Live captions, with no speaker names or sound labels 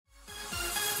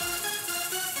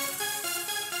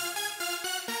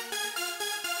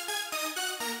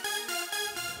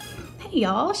Hey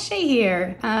y'all, Shay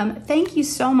here. Thank you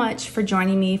so much for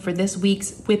joining me for this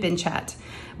week's Whip and Chat.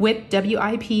 WIP,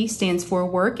 W-I-P, stands for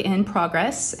Work in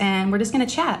Progress, and we're just gonna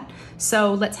chat.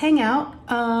 So let's hang out.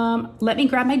 Let me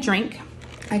grab my drink.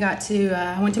 I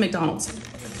went to McDonald's.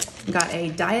 Got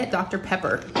a Diet Dr.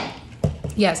 Pepper.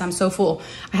 Yes, I'm so full.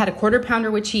 I had a quarter pounder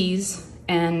with cheese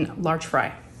and large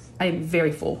fry. I am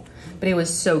very full, but it was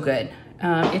so good.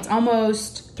 It's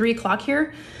almost 3 o'clock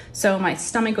here, so my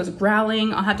stomach was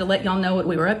growling. I'll have to let y'all know what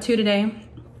we were up to today.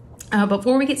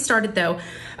 Before we get started though,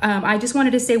 I just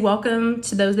wanted to say welcome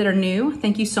to those that are new.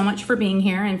 Thank you so much for being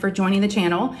here and for joining the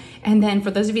channel. And then for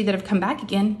those of you that have come back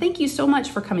again, thank you so much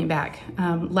for coming back.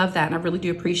 Love that, and I really do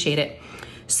appreciate it.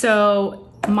 So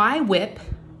my whip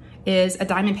is a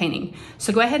diamond painting.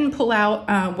 So go ahead and pull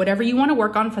out whatever you want to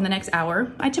work on for the next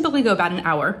hour. I typically go about an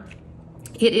hour.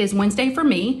 It is Wednesday for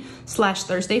me /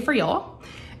 Thursday for y'all.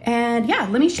 And yeah,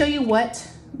 let me show you what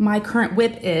my current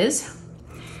whip is.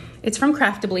 It's from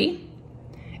Craftibly,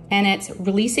 and it's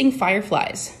Releasing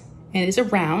Fireflies. And it is a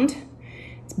round.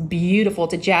 It's beautiful.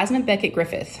 It's a Jasmine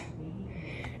Becket-Griffith.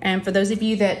 And for those of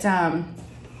you that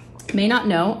may not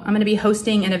know, I'm gonna be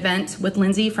hosting an event with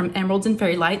Lindsay from Emeralds and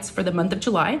Fairy Lights for the month of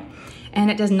July.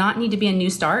 And it does not need to be a new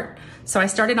start. So I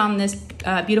started on this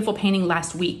beautiful painting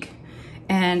last week.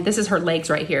 And this is her legs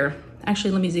right here.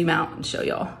 Actually, let me zoom out and show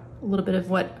y'all a little bit of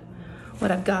what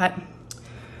I've got.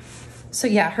 So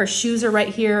yeah, her shoes are right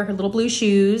here, her little blue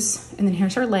shoes, and then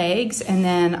here's her legs, and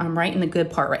then I'm right in the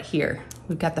good part right here.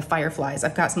 We've got the fireflies.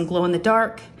 I've got some glow in the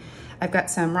dark. I've got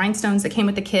some rhinestones that came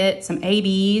with the kit, some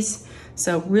ABs,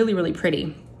 so really, really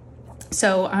pretty.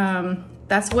 So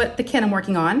that's what the kit I'm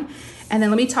working on. And then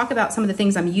let me talk about some of the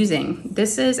things I'm using.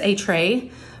 This is a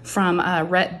tray from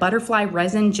Butterfly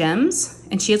Resin Gems,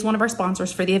 and she is one of our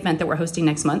sponsors for the event that we're hosting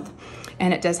next month.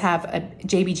 And it does have a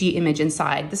JBG image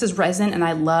inside. This is resin, and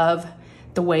I love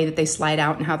the way that they slide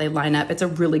out and how they line up. It's a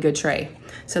really good tray.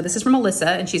 So this is from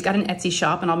Alyssa, and she's got an Etsy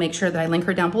shop, and I'll make sure that I link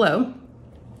her down below.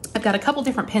 I've got a couple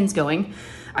different pens going.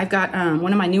 I've got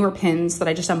one of my newer pens that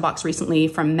I just unboxed recently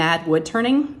from Mad Wood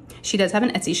Turning. She does have an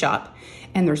Etsy shop,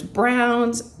 and there's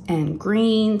browns and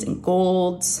greens and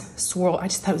golds, swirl. I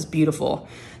just thought it was beautiful.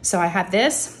 So I have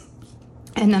this,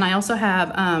 and then I also have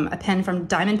a pen from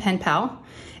DiamondPenPal,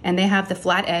 and they have the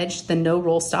flat edge, the no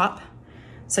roll stop.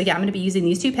 So yeah, I'm gonna be using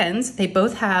these two pens. They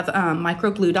both have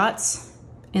micro glue dots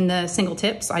in the single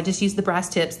tips. I just use the brass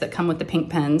tips that come with the pink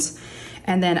pens.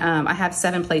 And then I have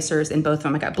 7 placers in both of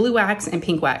them. I got blue wax and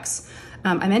pink wax.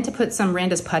 I meant to put some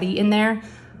Randa's putty in there,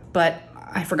 but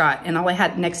I forgot. And all I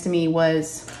had next to me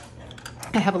was,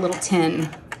 I have a little tin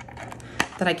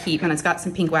that I keep, and it's got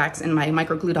some pink wax and my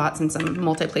micro glue dots and some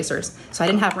multi-placers. So I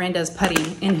didn't have Randa's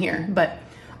putty in here, but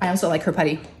I also like her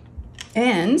putty.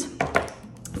 And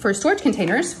for storage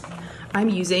containers, I'm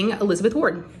using Elizabeth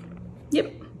Ward.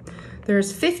 Yep,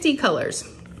 there's 50 colors.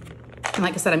 And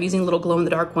like I said, I'm using little glow in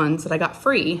the dark ones that I got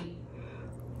free.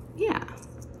 Yeah,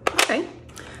 okay.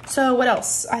 So what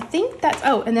else? I think that's,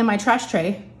 oh, and then my trash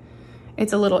tray.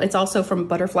 It's also from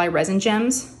Butterfly Resin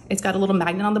Gems. It's got a little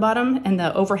magnet on the bottom, and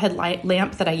the overhead light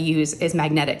lamp that I use is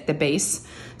magnetic, the base.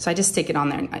 So I just stick it on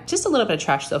there. Just a little bit of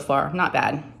trash so far, not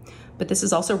bad. But this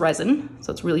is also resin,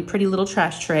 so it's a really pretty little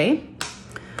trash tray.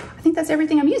 I think that's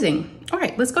everything I'm using. All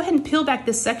right, let's go ahead and peel back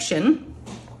this section.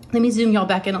 Let me zoom y'all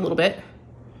back in a little bit.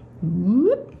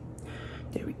 Whoop.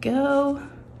 There we go.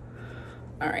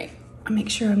 All right, I'll make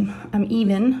sure I'm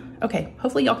even. Okay,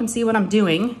 hopefully y'all can see what I'm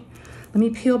doing. Let me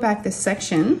peel back this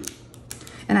section.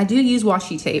 And I do use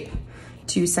washi tape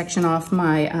to section off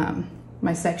my,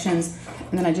 my sections.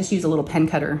 And then I just use a little pen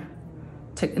cutter.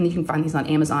 And you can find these on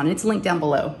Amazon. It's linked down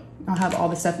below. I'll have all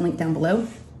the stuff linked down below.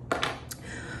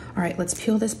 All right, let's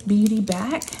peel this beauty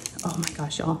back. Oh my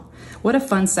gosh, y'all. What a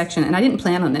fun section. And I didn't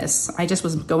plan on this. I just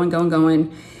was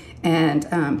going.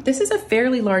 And this is a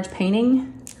fairly large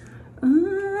painting.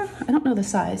 I don't know the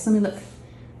size. Let me look.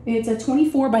 It's a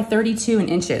 24 by 32 in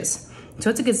inches. So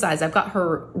it's a good size. I've got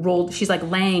her rolled. She's like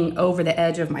laying over the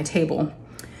edge of my table.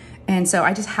 And so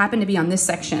I just happened to be on this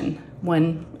section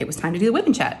when it was time to do the whip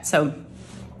and chat. So,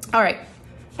 all right,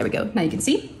 there we go. Now you can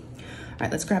see. All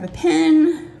right, let's grab a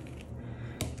pen.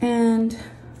 And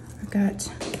I've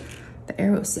got the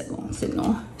arrow symbol,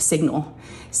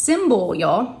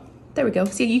 y'all. There we go.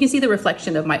 See, you can see the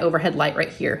reflection of my overhead light right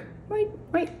here. Right.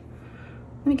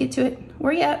 Let me get to it.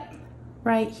 Where you at?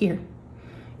 Right here.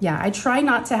 Yeah, I try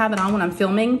not to have it on when I'm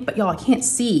filming, but y'all, I can't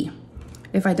see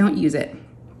if I don't use it.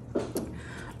 All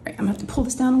right, I'm gonna have to pull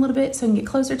this down a little bit so I can get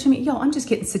closer to me. Y'all, I'm just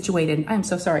getting situated. I am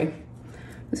so sorry.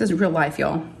 This is real life,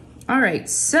 y'all. All right,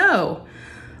 so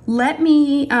let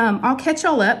me, I'll catch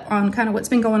y'all up on kind of what's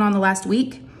been going on the last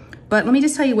week. But let me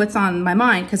just tell you what's on my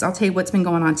mind, because I'll tell you what's been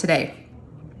going on today.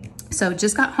 So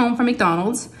just got home from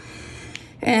McDonald's,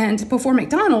 and before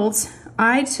McDonald's,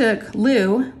 I took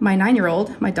Lou, my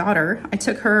 9-year-old, my daughter, I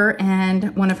took her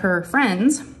and one of her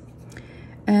friends.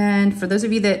 And for those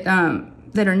of you that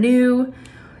are new,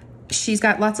 she's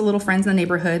got lots of little friends in the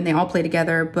neighborhood and they all play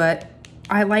together, but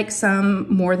I like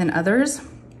some more than others.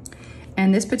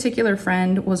 And this particular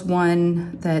friend was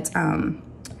one that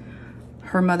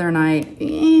her mother and I,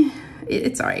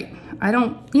 it's all right. I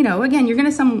don't, you know, again, you're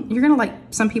gonna like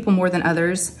some people more than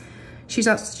others. She's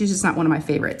just not one of my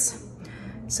favorites.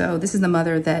 So this is the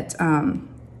mother that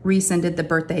rescinded the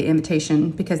birthday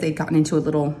invitation because they'd gotten into a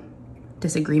little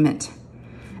disagreement.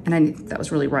 And that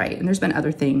was really right. And there's been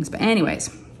other things, but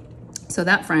anyways. So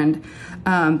that friend,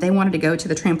 they wanted to go to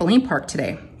the trampoline park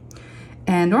today.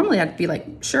 And normally I'd be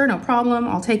like, sure, no problem.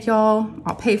 I'll take y'all,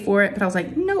 I'll pay for it. But I was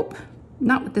like, nope,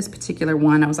 not with this particular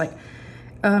one. I was like,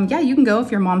 yeah, you can go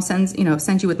if your mom sends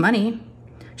you with money.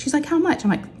 She's like, how much? I'm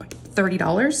like,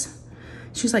 $30.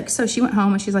 She's like, so she went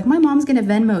home and she's like, my mom's gonna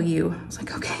Venmo you. I was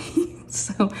like, okay.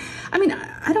 So, I mean,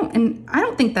 I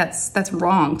don't think that's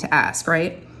wrong to ask,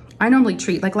 right? I normally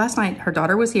treat, like last night, her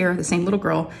daughter was here, the same little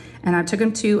girl, and I took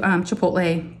him to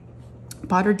Chipotle,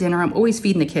 bought her dinner. I'm always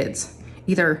feeding the kids,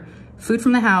 either food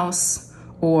from the house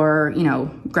or,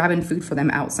 grabbing food for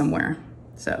them out somewhere.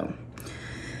 So,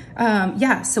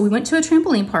 yeah, so we went to a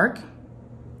trampoline park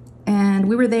and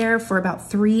we were there for about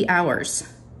 3 hours.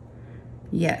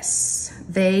 Yes,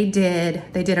 they did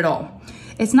it all.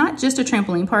 It's not just a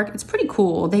trampoline park. It's pretty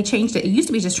cool. They changed it. It used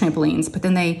to be just trampolines, but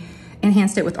then they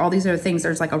enhanced it with all these other things.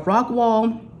 There's like a rock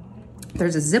wall.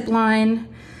 There's a zip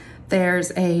line.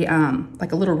 There's a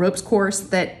like a little ropes course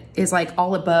that is like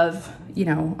all above,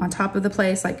 on top of the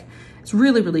place. Like it's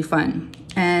really, really fun.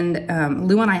 And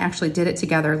Lou and I actually did it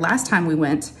together last time we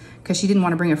went because she didn't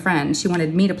want to bring a friend. She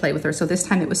wanted me to play with her. So this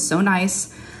time it was so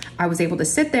nice. I was able to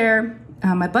sit there.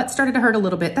 My butt started to hurt a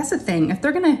little bit. That's the thing. If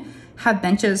they're going to have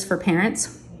benches for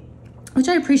parents, which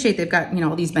I appreciate, they've got,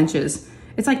 all these benches.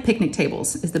 It's like picnic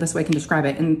tables is the best way I can describe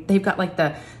it. And they've got like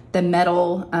the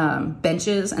metal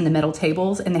benches and the metal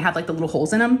tables, and they have like the little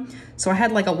holes in them. So I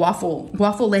had like a waffle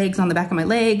legs on the back of my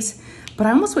legs, but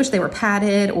I almost wish they were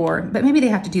padded but maybe they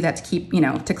have to do that to keep,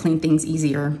 to clean things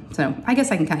easier. So I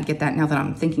guess I can kind of get that now that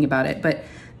I'm thinking about it, but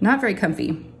not very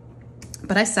comfy.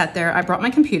 But I sat there, I brought my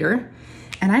computer,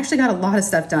 and I actually got a lot of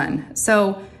stuff done.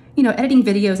 So, editing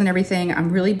videos and everything,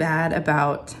 I'm really bad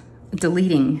about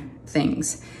deleting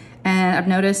things. And I've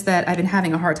noticed that I've been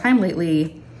having a hard time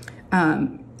lately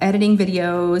editing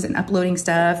videos and uploading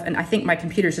stuff. And I think my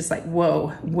computer's just like,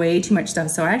 whoa, way too much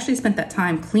stuff. So I actually spent that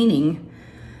time cleaning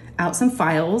out some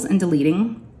files and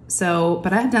deleting. So,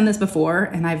 but I have done this before,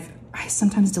 and I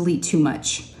sometimes delete too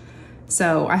much.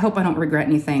 So I hope I don't regret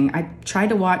anything. I tried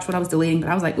to watch what I was deleting, but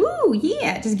I was like, ooh,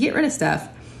 yeah, just get rid of stuff.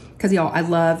 Because y'all, I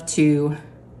love to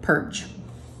purge.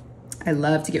 I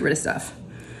love to get rid of stuff.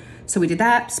 So we did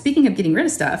that. Speaking of getting rid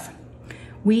of stuff,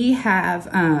 we have,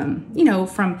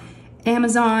 from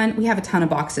Amazon, we have a ton of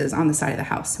boxes on the side of the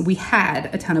house. We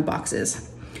had a ton of boxes.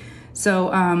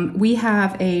 So we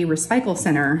have a recycle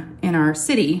center in our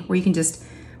city where you can just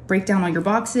break down all your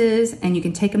boxes and you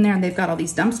can take them there, and they've got all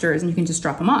these dumpsters and you can just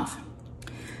drop them off.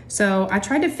 So I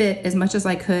tried to fit as much as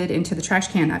I could into the trash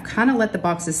can. I've kind of let the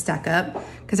boxes stack up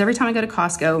because every time I go to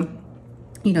Costco,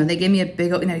 they give me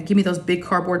give me those big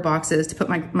cardboard boxes to put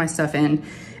my stuff in,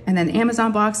 and then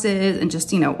Amazon boxes and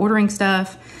just, ordering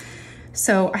stuff.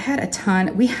 So I had a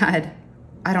ton. We had,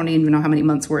 I don't even know how many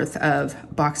months worth of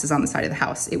boxes on the side of the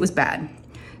house. It was bad.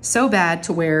 So bad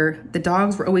to where the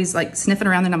dogs were always like sniffing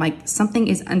around, and I'm like, something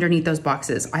is underneath those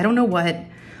boxes. I don't know what.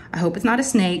 I hope it's not a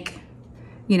snake.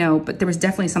 But there was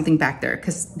definitely something back there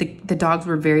because the dogs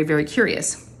were very, very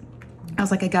curious. I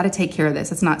was like, I got to take care of this.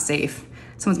 It's not safe.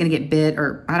 Someone's going to get bit,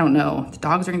 or I don't know. The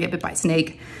dogs are going to get bit by a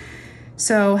snake.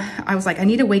 So I was like, I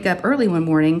need to wake up early one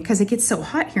morning because it gets so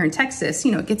hot here in Texas.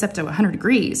 It gets up to 100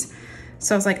 degrees.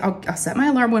 So I was like, I'll set my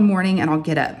alarm one morning and I'll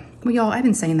get up. Well, y'all, I've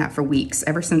been saying that for weeks,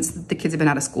 ever since the kids have been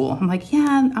out of school. I'm like,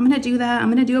 yeah, I'm going to do that. I'm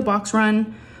going to do a box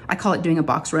run. I call it doing a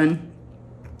box run.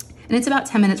 And it's about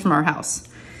 10 minutes from our house.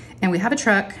 And we have a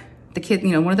truck. The kid,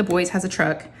 one of the boys has a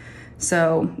truck.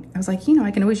 So I was like, I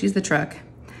can always use the truck.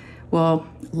 Well,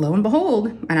 lo and behold,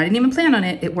 and I didn't even plan on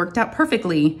it, it worked out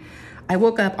perfectly. I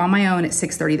woke up on my own at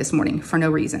 6:30 this morning for no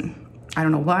reason. I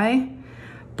don't know why,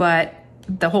 but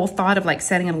the whole thought of like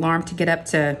setting an alarm to get up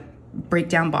to break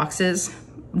down boxes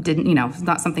didn't, it's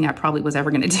not something I probably was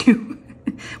ever gonna do.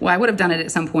 Well, I would have done it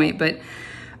at some point, but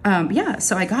yeah,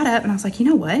 so I got up and I was like, you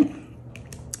know what?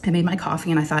 I made my coffee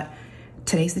and I thought,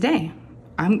 today's the day.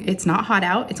 It's not hot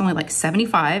out. It's only like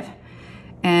 75.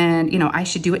 and you know, I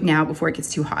should do it now before it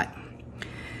gets too hot.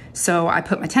 So I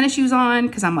put my tennis shoes on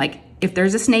because I'm like, if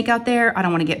there's a snake out there, I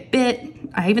don't want to get bit.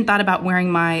 I even thought about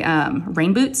wearing my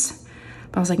rain boots,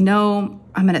 but I was like, no,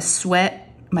 I'm gonna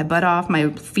sweat my butt off. My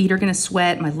feet are gonna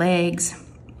sweat, my legs.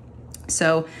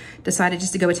 So decided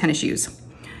just to go with tennis shoes.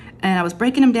 And I was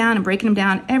breaking them down and breaking them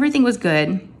down. Everything was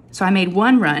good. So I made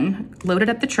one run, loaded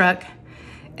up the truck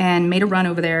and made a run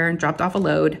over there and dropped off a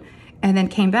load, and then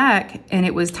came back and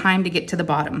it was time to get to the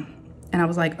bottom. And I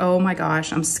was like, oh my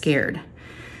gosh, I'm scared.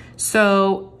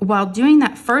 So while doing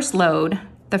that first load,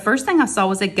 the first thing I saw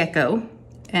was a gecko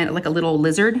and like a little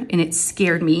lizard, and it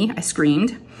scared me. I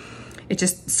screamed. It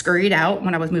just scurried out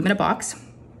when I was moving a box.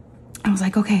 I was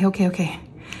like, okay, okay, okay.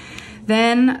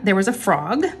 Then there was a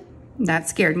frog. That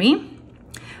scared me.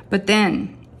 But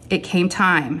then it came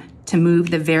time to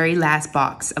move the very last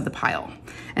box of the pile.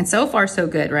 And so far so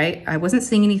good, right? I wasn't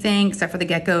seeing anything except for the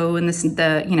gecko and the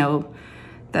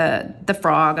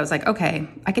frog. I was like, okay,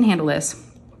 I can handle this.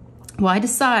 Well, I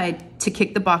decide to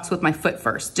kick the box with my foot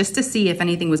first, just to see if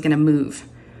anything was gonna move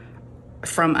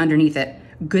from underneath it.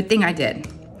 Good thing I did,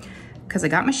 because I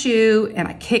got my shoe and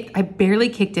I barely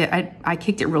kicked it. I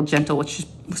kicked it real gentle, which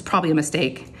was probably a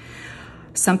mistake.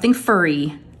 Something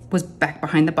furry was back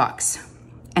behind the box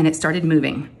and it started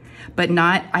moving, but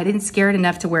I didn't scare it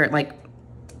enough to where it like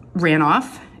ran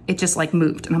off. It just like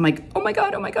moved. And I'm like, oh my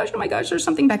God, oh my gosh, oh my gosh, there's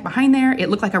something back behind there. It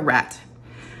looked like a rat.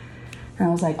 And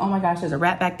I was like, oh my gosh, there's a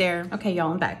rat back there. Okay,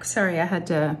 y'all, I'm back. Sorry, I had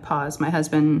to pause. My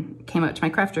husband came up to my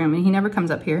craft room and he never comes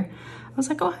up here. I was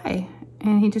like, oh, hi.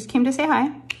 And he just came to say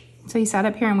hi. So he sat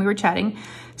up here and we were chatting.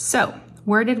 So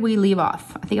where did we leave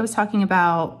off? I think I was talking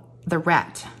about the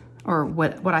rat, or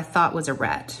what I thought was a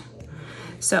rat.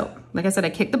 So like I said,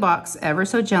 I kicked the box ever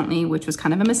so gently, which was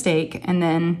kind of a mistake. And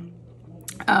then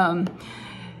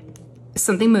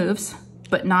something moves,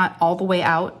 but not all the way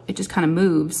out. It just kind of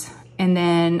moves. And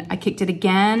then I kicked it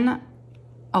again,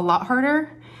 a lot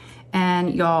harder.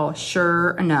 And y'all,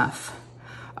 sure enough,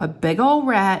 a big old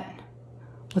rat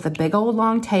with a big old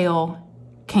long tail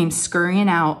came scurrying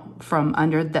out from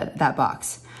under that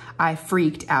box. I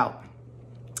freaked out.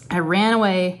 I ran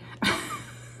away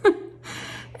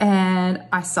and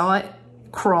I saw it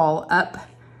crawl up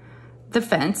the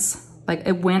fence. Like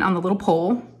it went on the little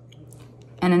pole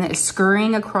and then it's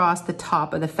scurrying across the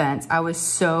top of the fence. I was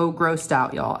so grossed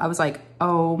out, y'all. I was like,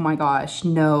 oh my gosh,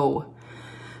 no.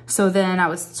 So then I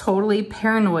was totally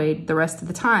paranoid the rest of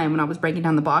the time when I was breaking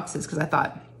down the boxes, because I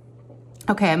thought,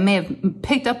 okay, I may have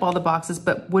picked up all the boxes,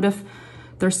 but what if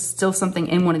there's still something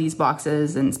in one of these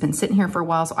boxes and it's been sitting here for a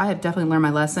while? So I have definitely learned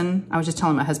my lesson. I was just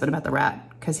telling my husband about the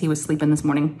rat because he was sleeping this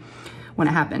morning when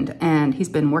it happened, and he's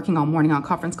been working all morning on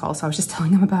conference calls. So I was just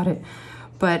telling him about it.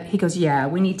 But he goes, yeah,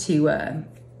 we need to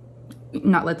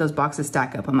not let those boxes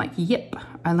stack up. I'm like, yep,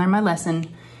 I learned my lesson.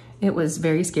 It was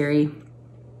very scary.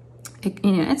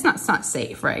 It's not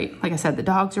safe, right? Like I said, the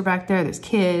dogs are back there, there's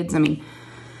kids, I mean,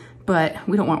 but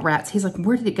we don't want rats. He's like,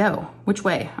 where did it go? Which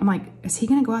way? I'm like, is he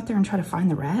gonna go out there and try to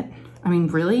find the rat? I mean,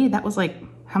 really? That was like,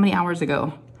 how many hours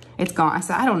ago? It's gone. I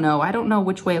said, I don't know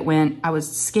which way it went. I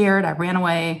was scared, I ran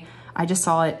away. I just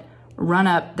saw it run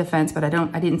up the fence, but I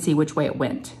didn't see which way it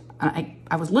went.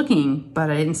 I was looking,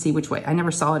 but I didn't see which way. I never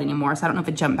saw it anymore. So I don't know if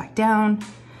it jumped back down,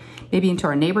 maybe into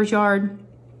our neighbor's yard.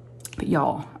 But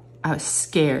y'all, I was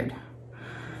scared.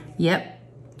 Yep,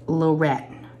 a little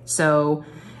rat. So,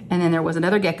 and then there was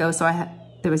another gecko. So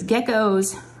there was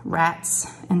geckos,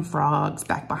 rats, and frogs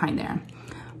back behind there.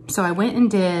 So I went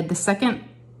and did the second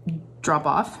drop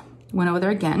off, went over there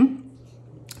again.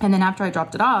 And then after I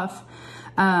dropped it off,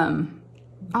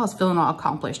 I was feeling all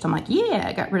accomplished. I'm like, yeah,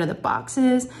 I got rid of the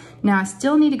boxes. Now I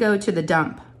still need to go to the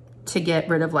dump to get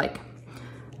rid of like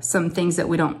some things that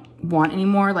we don't want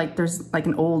anymore. Like there's like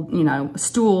an old,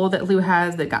 stool that Lou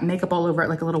has that got makeup all over it,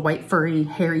 like a little white furry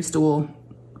hairy stool.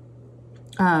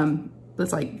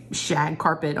 That's like shag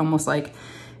carpet, almost like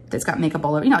that's got makeup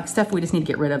all over, like stuff we just need to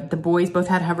get rid of. The boys both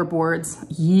had hoverboards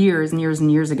years and years and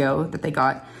years ago that they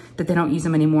got, that they don't use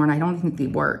them anymore, and I don't think they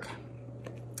work.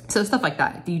 So stuff like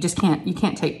that, you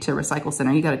can't take to a recycle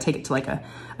center. You got to take it to like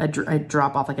a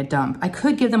drop off, like a dump. I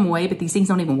could give them away, but these things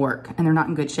don't even work and they're not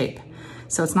in good shape.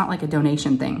 So it's not like a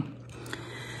donation thing.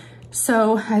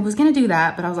 So I was gonna do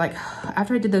that, but I was like,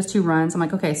 after I did those 2 runs, I'm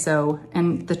like, okay, so,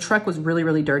 and the truck was really,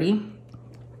 really dirty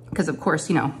because of course,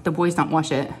 the boys don't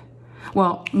wash it.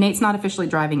 Well, Nate's not officially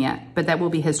driving yet, but that will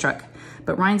be his truck.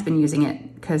 But Ryan's been using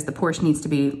it because the Porsche needs to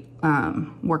be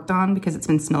worked on because it's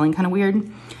been smelling kind of weird.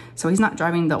 So he's not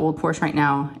driving the old Porsche right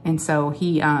now. And so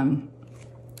he's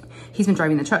been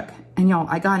driving the truck. And y'all,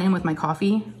 I got in with my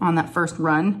coffee on that first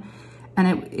run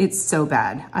And it's so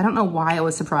bad. I don't know why I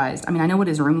was surprised. I mean, I know what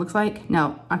his room looks like.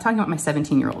 No, I'm talking about my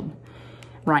 17-year-old,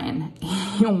 Ryan.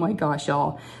 Oh my gosh,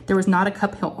 y'all. There was not a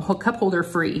cup holder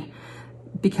free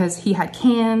because he had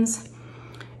cans.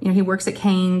 You know, he works at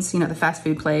Cane's, you know, the fast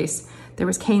food place. There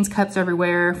was Cane's cups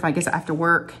everywhere, I guess after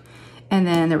work. And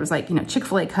then there was like, you know,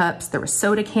 Chick-fil-A cups. There was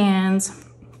soda cans,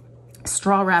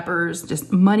 straw wrappers,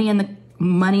 just money in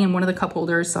one of the cup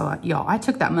holders. So y'all, I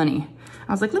took that money.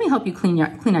 I was like, let me help you clean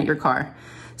out your car.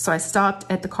 So I stopped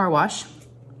at the car wash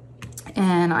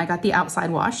and I got the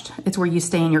outside washed. It's where you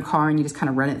stay in your car and you just kind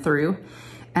of run it through.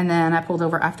 And then I pulled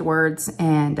over afterwards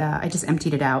and I just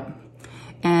emptied it out.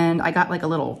 And I got like a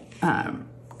little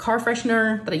car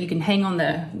freshener that you can hang on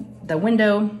the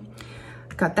window.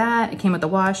 Got that, it came with the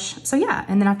wash. So yeah,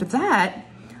 and then after that,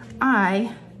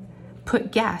 I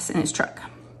put gas in his truck.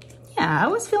 Yeah, I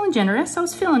was feeling generous. I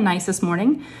was feeling nice this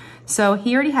morning. So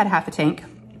he already had half a tank.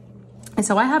 And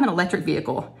so I have an electric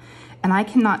vehicle and I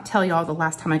cannot tell y'all the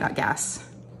last time I got gas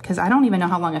because I don't even know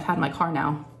how long I've had my car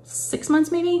now. 6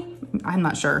 months maybe? I'm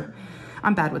not sure.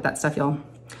 I'm bad with that stuff, y'all.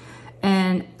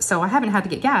 And so I haven't had to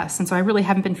get gas. And so I really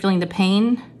haven't been feeling the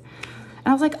pain. And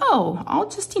I was like, oh, I'll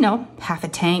just, you know, half a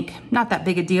tank, not that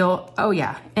big a deal. Oh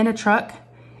yeah, in a truck,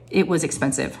 it was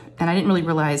expensive. And I didn't really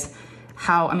realize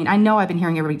how, I mean, I know I've been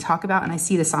hearing everybody talk about and I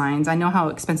see the signs. I know how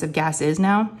expensive gas is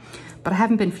now, but I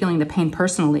haven't been feeling the pain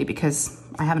personally because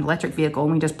I have an electric vehicle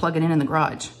and we just plug it in the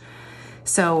garage.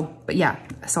 So, but yeah,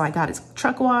 so I got his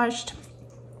truck washed.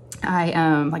 I,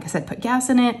 like I said, put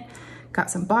gas in it, got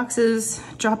some boxes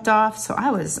dropped off. So I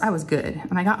was good.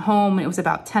 And I got home and it was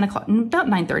about 10 o'clock, about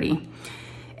 9:30.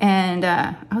 And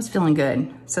I was feeling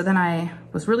good. So then I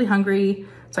was really hungry.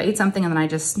 So I ate something and then I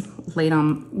just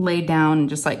laid down and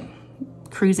just like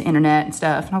cruise the internet and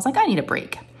stuff. And I was like, I need a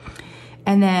break.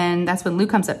 And then that's when Lou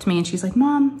comes up to me and she's like,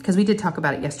 Mom, because we did talk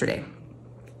about it yesterday,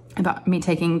 about me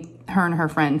taking her and her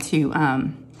friend to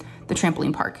the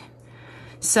trampoline park.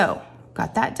 So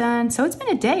got that done. So it's been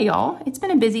a day, y'all. It's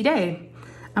been a busy day.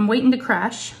 I'm waiting to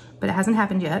crash, but it hasn't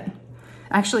happened yet.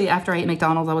 Actually, after I ate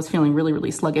McDonald's, I was feeling really,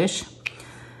 really sluggish.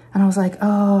 And I was like,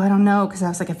 oh, I don't know. Because I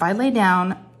was like, if I lay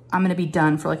down, I'm going to be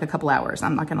done for like a couple hours.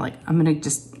 I'm not going to like, I'm going to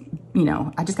just, you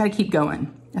know, I just got to keep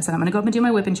going. I said, I'm going to go up and do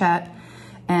my whip and chat.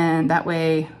 And that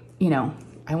way, you know,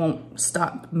 I won't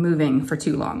stop moving for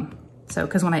too long. So,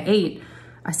 because when I ate,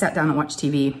 I sat down and watched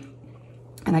TV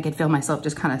and I could feel myself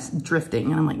just kind of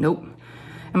drifting. And I'm like, nope.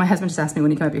 And my husband just asked me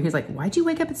when he came up here, he's like, why'd you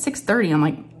wake up at 6:30? I'm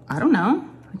like, I don't know.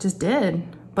 I just did.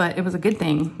 But it was a good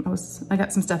thing. I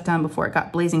got some stuff done before it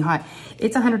got blazing hot.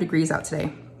 It's 100 degrees out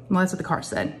today. Well, that's what the car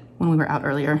said when we were out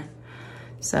earlier.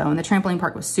 So, and the trampoline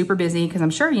park was super busy because I'm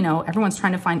sure, you know, everyone's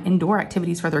trying to find indoor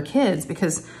activities for their kids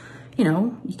because, you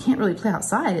know, you can't really play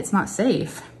outside. It's not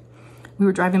safe. We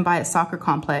were driving by a soccer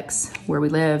complex where we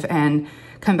live and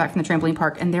coming back from the trampoline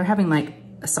park and they're having like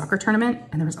a soccer tournament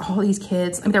and there was all these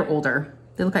kids. I mean, they're older.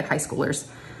 They look like high schoolers.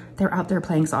 They're out there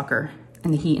playing soccer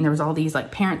in the heat and there was all these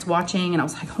like parents watching and I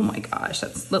was like, oh my gosh,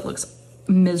 that looks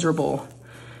miserable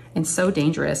and so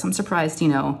dangerous. I'm surprised, you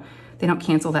know, they don't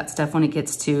cancel that stuff when it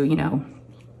gets to, you know,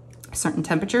 certain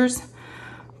temperatures.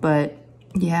 But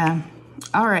yeah.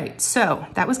 All right. So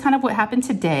that was kind of what happened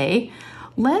today.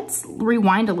 Let's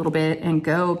rewind a little bit and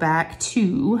go back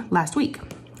to last week.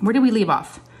 Where did we leave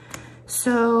off?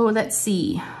 So let's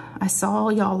see. I saw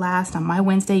y'all last on my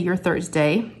Wednesday, your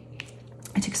Thursday.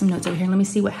 I took some notes over here. Let me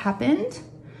see what happened.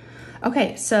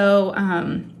 Okay, so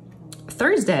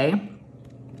Thursday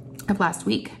of last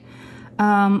week,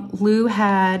 Lou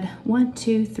had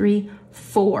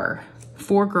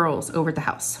 4 girls over at the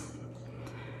house.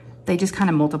 They just kind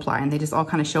of multiply and they just all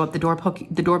kind of show up.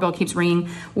 The doorbell keeps ringing.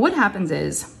 What happens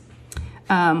is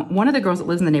one of the girls that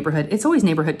lives in the neighborhood, it's always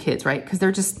neighborhood kids, right? Because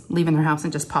they're just leaving their house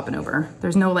and just popping over.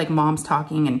 There's no like moms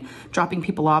talking and dropping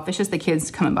people off. It's just the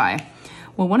kids coming by.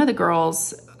 Well, one of the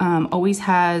girls always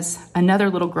has another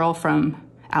little girl from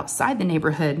outside the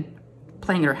neighborhood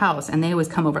playing at her house, and they always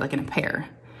come over like in a pair.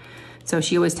 So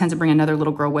she always tends to bring another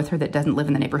little girl with her that doesn't live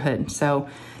in the neighborhood. So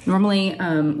normally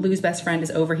Lou's best friend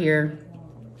is over here,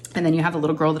 and then you have the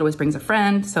little girl that always brings a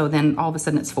friend. So then all of a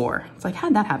sudden it's 4. It's like,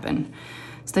 how'd that happen?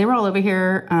 So they were all over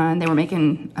here and they were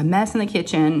making a mess in the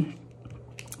kitchen.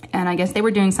 And I guess they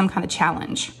were doing some kind of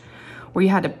challenge where you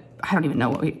had to, I don't even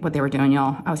know what they were doing,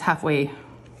 y'all. I was halfway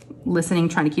listening,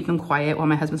 trying to keep them quiet while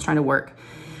my husband's trying to work.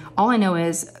 All I know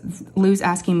is Lou's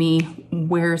asking me,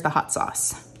 where's the hot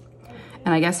sauce?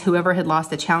 And I guess whoever had lost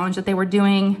the challenge that they were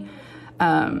doing,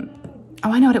 oh,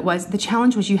 I know what it was. The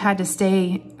challenge was you had to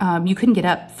stay, you couldn't get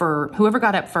up for whoever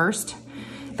got up first.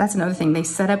 That's another thing. They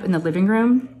set up in the living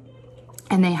room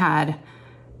and they had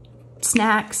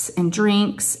snacks and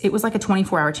drinks. It was like a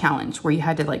 24-hour challenge where you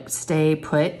had to like stay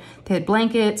put. They had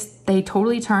blankets. They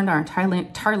totally turned our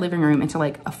entire living room into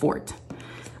like a fort.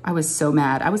 I was so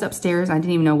mad. I was upstairs. I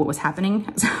didn't even know what was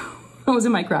happening. So I was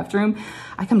in my craft room.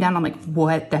 I come down and I'm like,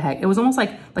 what the heck? It was almost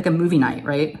like a movie night,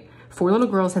 right? 4 little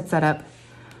girls had set up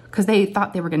because they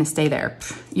thought they were going to stay there.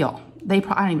 Y'all, I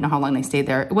don't even know how long they stayed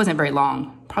there. It wasn't very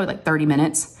long, probably like 30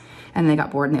 minutes. And they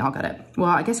got bored and they all got up. Well,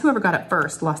 I guess whoever got up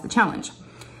first lost the challenge.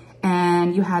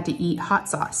 And you had to eat hot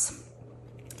sauce.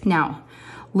 Now,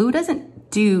 Lou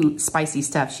doesn't do spicy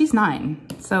stuff. She's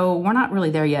 9, so we're not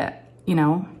really there yet, you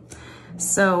know?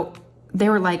 So they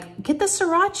were like, get the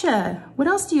sriracha. What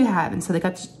else do you have? And so they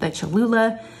got the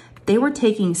Cholula. They were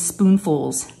taking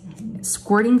spoonfuls,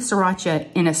 squirting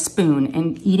sriracha in a spoon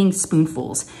and eating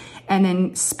spoonfuls, and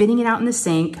then spitting it out in the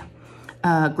sink,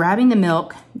 grabbing the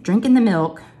milk, drinking the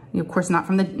milk. Of course, not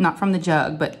from the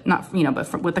jug, but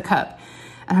with the cup.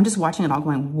 And I'm just watching it all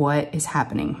going, what is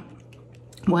happening?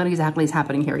 What exactly is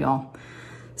happening here, y'all?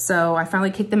 So I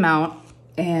finally kicked them out.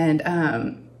 And,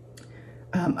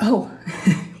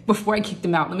 before I kicked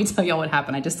them out, let me tell y'all what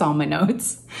happened. I just saw in my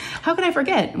notes. How can I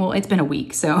forget? Well, it's been a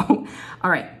week. So, all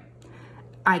right.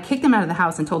 I kicked them out of the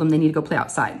house and told them they need to go play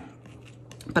outside.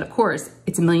 But of course,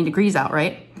 it's 1,000,000 degrees out,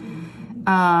 right?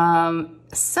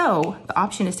 So the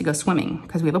option is to go swimming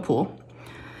because we have a pool.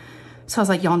 So I was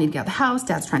like, y'all need to get out of the house.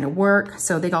 Dad's trying to work.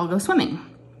 So they all go swimming.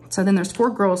 So then there's 4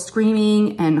 girls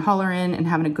screaming and hollering and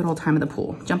having a good old time in the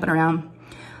pool, jumping around.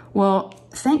 Well,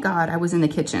 thank God I was in the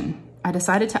kitchen. I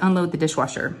decided to unload the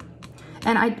dishwasher.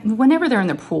 And whenever they're in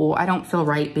the pool, I don't feel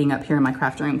right being up here in my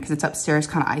craft room because it's upstairs,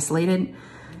 kind of isolated.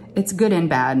 It's good and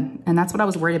bad. And that's what I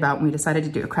was worried about when we decided to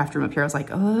do a craft room up here. I was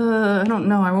like, I don't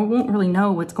know. I won't really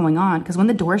know what's going on. Because when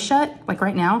the door's shut, like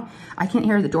right now, I can't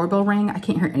hear the doorbell ring. I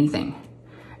can't hear anything.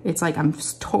 It's like I'm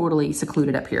totally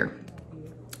secluded up here.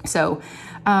 So,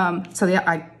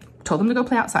 I told them to go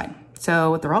play outside.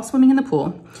 So they're all swimming in the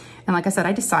pool. And like I said,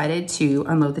 I decided to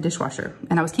unload the dishwasher.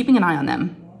 And I was keeping an eye on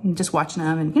them. And just watching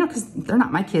them. And, because they're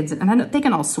not my kids. And I know they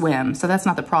can all swim. So that's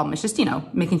not the problem. It's just,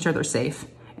 making sure they're safe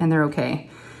and they're okay.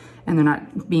 And they're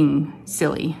not being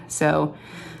silly. So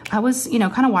I was,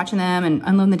 kind of watching them and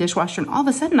unloading the dishwasher. And all of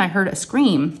a sudden I heard a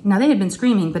scream. Now they had been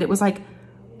screaming, but it was like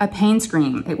a pain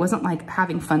scream. It wasn't like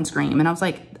having fun scream. And I was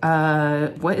like,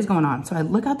 what is going on? So I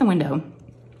look out the window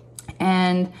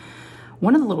and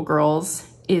one of the little girls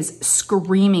is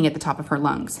screaming at the top of her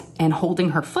lungs and holding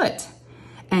her foot.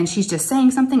 And she's just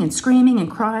saying something and screaming and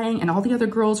crying. And all the other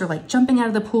girls are like jumping out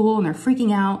of the pool and they're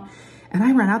freaking out. And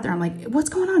I ran out there. I'm like, what's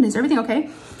going on? Is everything okay?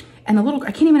 And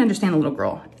I can't even understand the little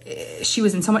girl. She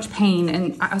was in so much pain.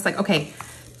 And I was like, okay,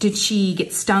 did she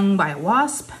get stung by a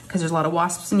wasp? Because there's a lot of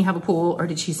wasps when you have a pool. Or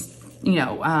did she,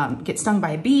 get stung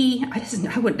by a bee? I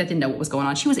didn't know what was going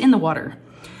on. She was in the water.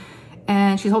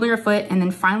 And she's holding her foot. And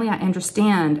then finally I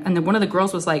understand. And then one of the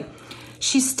girls was like,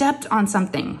 she stepped on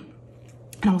something.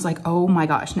 And I was like, oh my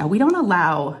gosh. Now we don't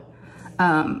allow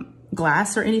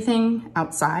glass or anything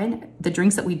outside. The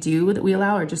drinks that we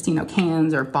allow are just,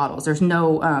 cans or bottles. There's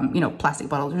no, plastic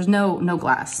bottles. There's no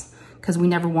glass because we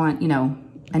never want,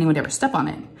 anyone to ever step on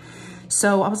it.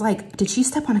 So I was like, did she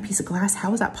step on a piece of glass?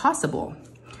 How is that possible?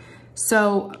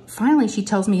 So finally she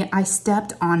tells me I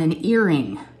stepped on an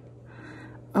earring.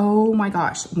 Oh my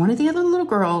gosh. One of the other little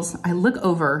girls, I look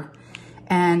over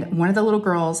and one of the little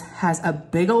girls has a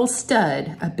big old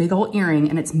stud, a big old earring,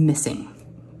 and it's missing.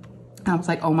 And I was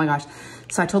like, oh my gosh.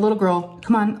 So I told the little girl,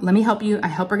 come on, let me help you. I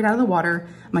help her get out of the water.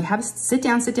 I'm like, sit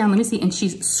down, let me see. And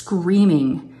she's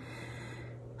screaming.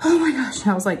 Oh my gosh.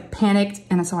 And I was like panicked.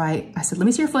 And so I said, let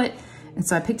me see your foot. And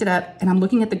so I picked it up and I'm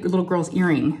looking at the little girl's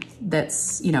earring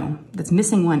that's, that's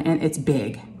missing one and it's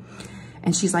big.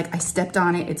 And she's like, I stepped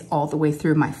on it. It's all the way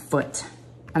through my foot.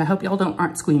 And I hope y'all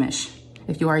aren't squeamish.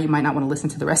 If you are, you might not want to listen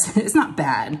to the rest of it. It's not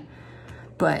bad.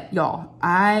 But y'all,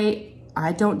 I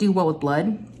don't do well with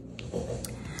blood.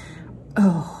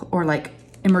 Oh, or like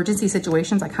emergency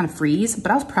situations, I kind of freeze,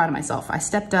 but I was proud of myself. I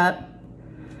stepped up,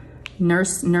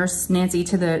 nurse Nancy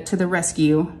to the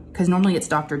rescue, because normally it's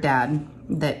Dr. Dad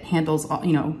that handles all,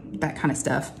 that kind of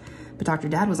stuff. But Dr.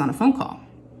 Dad was on a phone call.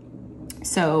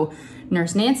 So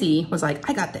Nurse Nancy was like,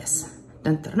 I got this.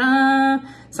 Dun, dun, dun.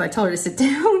 So I told her to sit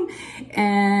down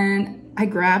and I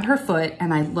grab her foot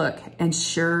and I look, and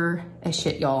sure as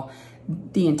shit, y'all,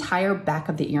 the entire back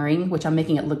of the earring, which I'm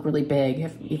making it look really big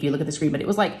if you look at the screen, but it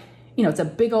was like, it's a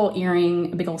big old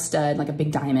earring, a big old stud, like a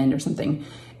big diamond or something.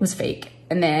 It was fake.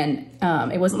 And then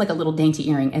it wasn't like a little dainty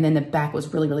earring. And then the back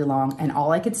was really, really long. And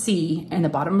all I could see in the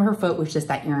bottom of her foot was just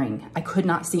that earring. I could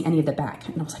not see any of the back.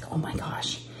 And I was like, oh my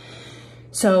gosh.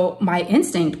 So my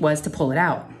instinct was to pull it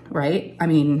out. right? I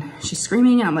mean, she's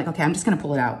screaming and I'm like, okay, I'm just gonna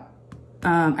pull it out.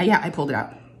 Yeah, I pulled it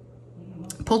out.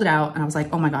 Pulled it out and I was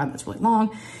like, oh my God, that's really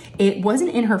long. It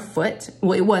wasn't in her foot.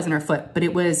 Well, it was in her foot, but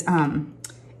it was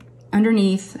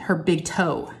underneath her big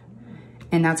toe.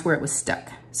 And that's where it was stuck.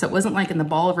 So it wasn't like in the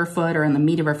ball of her foot or in the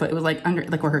meat of her foot. It was like under,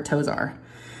 like where her toes are.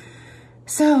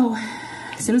 So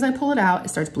as soon as I pull it out, it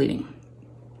starts bleeding.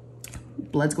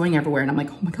 Blood's going everywhere. And I'm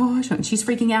like, oh my gosh. And she's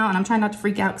freaking out and I'm trying not to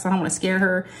freak out because I don't want to scare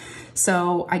her.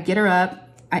 So I get her up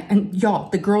and y'all,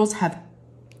 the girls have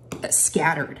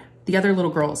scattered. The other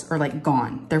little girls are like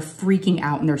gone. They're freaking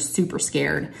out and they're super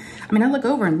scared. I mean, I look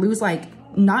over and Lou's like,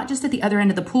 not just at the other end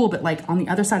of the pool, but like on the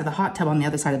other side of the hot tub on the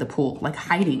other side of the pool, like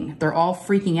hiding. They're all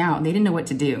freaking out and they didn't know what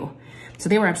to do. So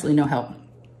they were absolutely no help.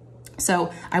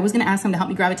 So I was gonna ask them to help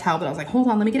me grab a towel, but I was like, hold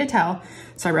on, let me get a towel.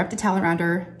 So I wrapped a towel around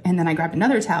her and then I grabbed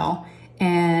another towel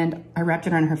and I wrapped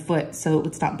it around her foot so it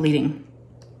would stop bleeding.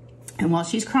 And while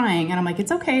she's crying and I'm like,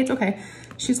 it's okay, it's okay.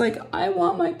 She's like, I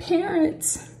want my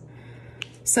parents.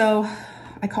 So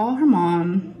I call her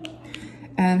mom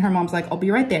and her mom's like, I'll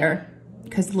be right there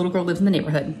because the little girl lives in the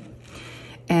neighborhood.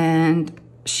 And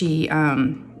the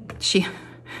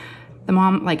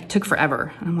mom like took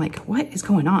forever. And I'm like, what is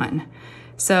going on?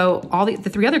 So all the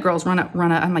three other girls run up.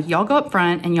 I'm like, y'all go up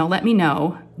front and y'all let me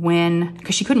know when,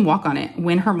 because she couldn't walk on it,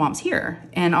 when her mom's here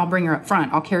and I'll bring her up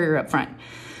front. I'll carry her up front.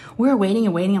 We're waiting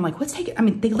and waiting. I'm like, what's taking, I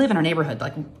mean, they live in our neighborhood,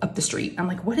 like up the street. I'm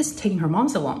like, what is taking her mom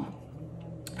so long?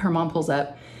 Her mom pulls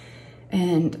up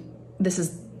and this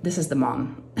is the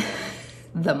mom,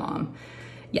 the mom.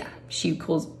 Yeah, she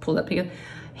pulled up. Goes,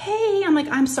 hey, I'm like,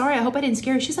 I'm sorry. I hope I didn't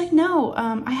scare you. She's like, no,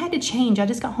 I had to change. I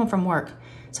just got home from work.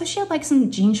 So she had like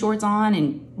some jean shorts on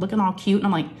and looking all cute. And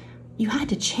I'm like, you had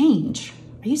to change.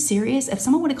 Are you serious? If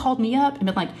someone would have called me up and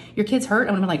been like, your kid's hurt,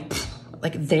 I would have been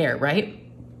like there, right?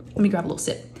 Let me grab a little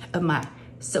sip of my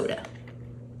soda.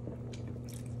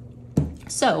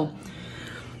 So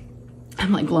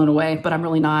I'm like blown away, but I'm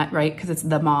really not, right? Because it's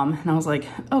the mom. And I was like,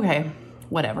 okay,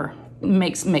 whatever.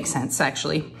 Makes sense,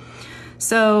 actually.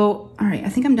 So, all right, I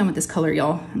think I'm done with this color,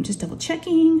 y'all. I'm just double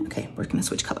checking. Okay, we're gonna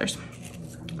switch colors.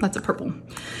 That's a purple.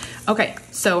 Okay,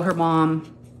 so her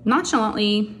mom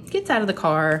nonchalantly gets out of the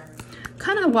car,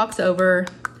 kind of walks over,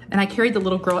 and I carried the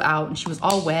little girl out and she was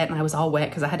all wet and I was all wet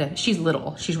because I had to, she's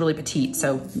little, she's really petite,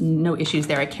 so no issues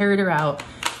there. I carried her out.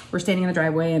 We're standing in the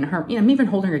driveway and her, I'm even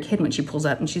holding her kid when she pulls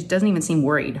up and she doesn't even seem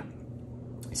worried.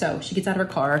 So she gets out of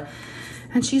her car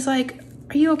and she's like,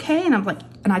 are you okay? And I'm like,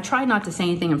 and I tried not to say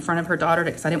anything in front of her daughter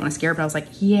because I didn't want to scare her, but I was like,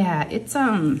 yeah,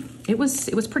 it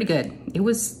was pretty good. It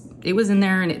was in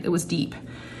there and it was deep.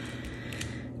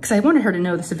 Because I wanted her to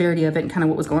know the severity of it and kind of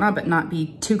what was going on, but not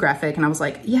be too graphic. And I was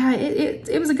like, yeah,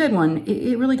 it was a good one.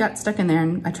 It really got stuck in there.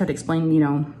 And I tried to explain, you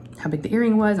know, how big the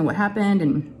earring was and what happened.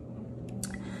 And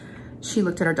she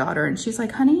looked at her daughter and she's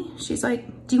like, honey, she's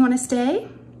like, do you want to stay?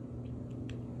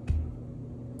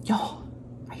 Y'all,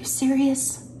 are you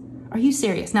serious? Are you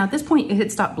serious? Now at this point it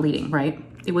had stopped bleeding, right?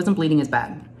 It wasn't bleeding as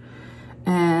bad.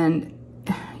 And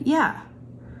yeah.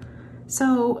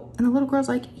 So, and the little girl's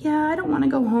like, yeah, I don't want to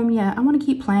go home yet. I want to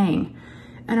keep playing.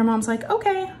 And her mom's like,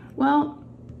 okay, well,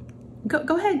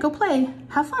 go ahead, go play.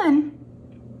 Have fun.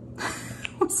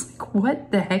 I was like,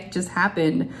 what the heck just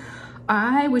happened?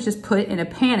 I was just put in a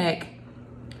panic.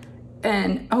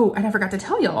 And, oh, and I forgot to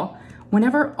tell y'all,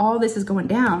 whenever all this is going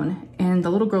down and the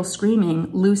little girl's screaming,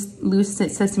 Lou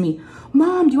says to me,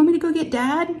 Mom, do you want me to go get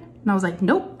Dad? And I was like,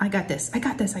 nope, I got this. I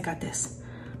got this. I got this.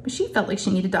 But she felt like she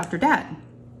needed Dr. Dad.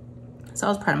 So I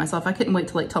was proud of myself. I couldn't wait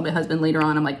to like tell my husband later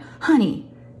on. I'm like,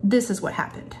 honey, this is what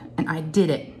happened. And I did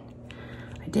it.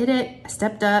 I did it. I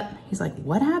stepped up. He's like,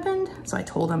 what happened? So I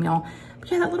told him, y'all. But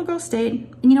yeah, that little girl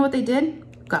stayed. And you know what they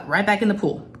did? Got right back in the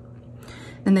pool.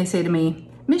 Then they say to me,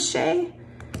 Miss Shay,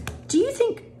 do you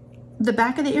think the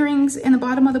back of the earrings in the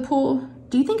bottom of the pool,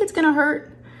 do you think it's gonna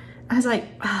hurt? I was like,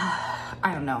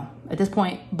 I don't know at this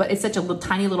point, but it's such a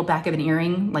tiny little back of an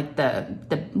earring, like the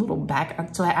little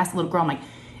back. So I asked the little girl, I'm like,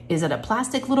 is it a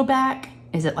plastic little back?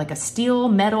 Is it like a steel,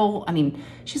 metal? I mean,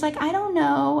 she's like, I don't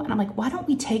know. And I'm like, why don't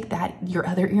we take your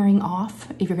other earring off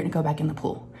if you're gonna go back in the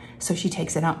pool? So she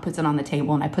takes it out, puts it on the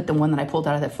table, and I put the one that I pulled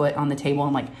out of the foot on the table.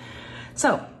 I'm like,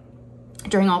 so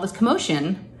during all this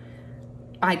commotion,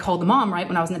 I called the mom right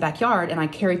when I was in the backyard and I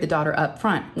carried the daughter up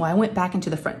front. Well, I went back into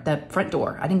the front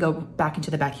door. I didn't go back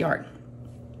into the backyard.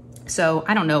 So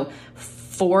I don't know,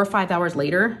 4 or 5 hours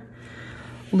later,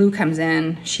 Lou comes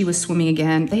in, she was swimming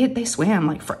again. They swam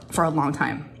like for a long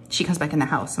time. She comes back in the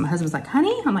house and my husband's like,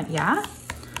 honey? I'm like, yeah.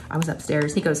 I was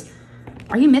upstairs. He goes,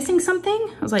 are you missing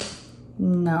something? I was like,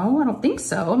 no, I don't think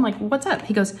so. I'm like, what's up?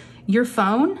 He goes, your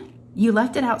phone You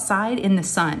left it outside in the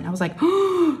sun. I was like,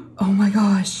 oh my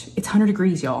gosh, it's 100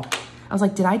 degrees, y'all. I was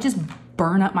like, did I just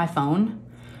burn up my phone?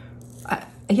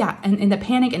 Yeah, and in the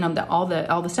panic and all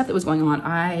the stuff that was going on,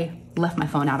 I left my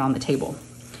phone out on the table,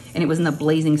 and it was in the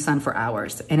blazing sun for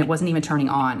hours, and it wasn't even turning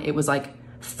on. It was like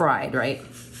fried, right?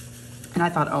 And I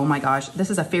thought, oh my gosh, this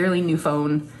is a fairly new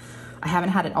phone. I haven't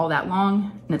had it all that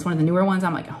long, and it's one of the newer ones.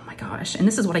 I'm like, oh my gosh, and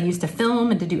this is what I used to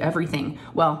film and to do everything.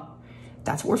 Well,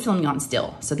 that's what we're filming on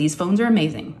still. So these phones are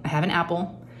amazing. I have an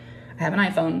Apple, I have an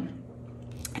iPhone.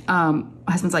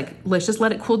 My husband's like, let's just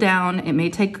let it cool down. It may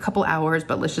take a couple hours,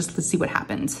 but let's see what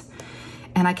happens.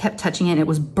 And I kept touching it, and it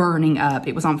was burning up.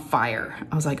 It was on fire.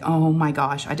 I was like, oh my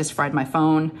gosh, I just fried my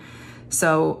phone.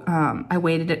 So I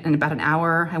waited in about an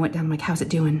hour. I went down, I'm like, how's it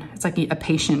doing? It's like a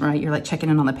patient, right? You're like checking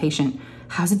in on the patient.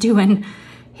 How's it doing?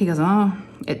 He goes, oh,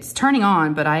 it's turning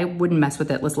on, but I wouldn't mess with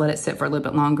it. Let's let it sit for a little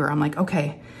bit longer. I'm like,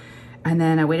 okay. And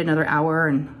then I waited another hour,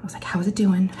 and I was like, how's it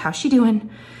doing? How's she doing?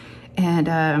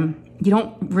 And you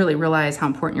don't really realize how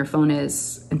important your phone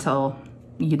is until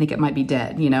you think it might be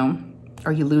dead, you know,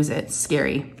 or you lose it. It's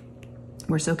scary.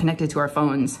 We're so connected to our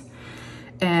phones.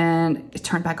 And it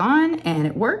turned back on, and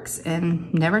it works,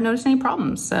 and never noticed any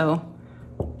problems. So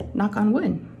knock on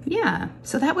wood. Yeah,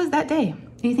 so that was that day.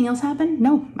 Anything else happen?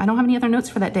 No, I don't have any other notes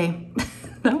for that day.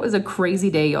 That was a crazy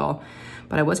day, y'all.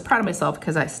 But I was proud of myself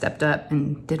because I stepped up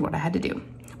and did what I had to do,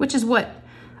 which is what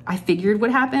I figured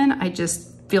would happen. I just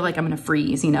feel like I'm gonna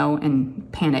freeze, you know,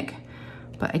 and panic,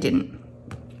 but I didn't.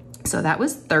 So that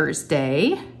was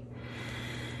Thursday.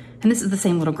 And this is the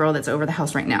same little girl that's over the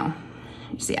house right now.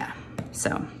 So yeah,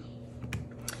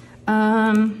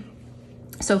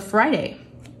 so Friday,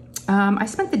 I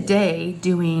spent the day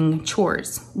doing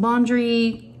chores,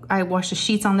 laundry. I washed the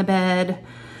sheets on the bed.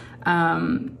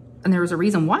 And there was a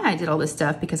reason why I did all this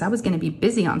stuff, because I was gonna be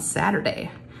busy on Saturday.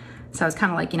 So I was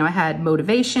kind of like, you know, I had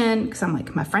motivation because I'm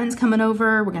like, my friend's coming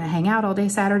over. We're going to hang out all day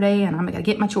Saturday, and I'm going to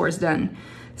get my chores done.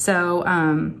 So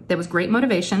there was great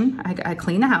motivation. I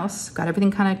cleaned the house, got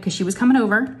everything kind of, because she was coming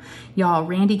over. Y'all,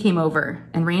 Randy came over.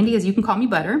 And Randy is, you can call me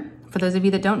Butter, for those of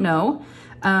you that don't know.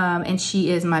 And she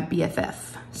is my BFF.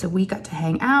 So we got to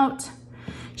hang out.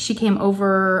 She came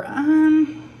over, I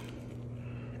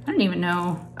don't even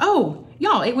know. Oh,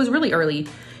 y'all, it was really early.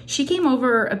 She came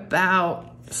over about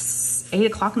 8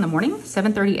 o'clock in the morning,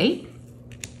 7:38.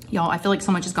 Y'all, I feel like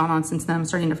so much has gone on since then. I'm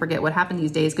starting to forget what happened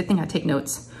these days. Good thing I take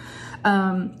notes.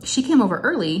 She came over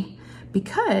early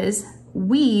because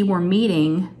we were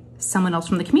meeting someone else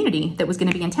from the community that was going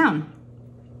to be in town.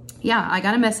 Yeah, I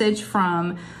got a message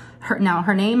from her. Now,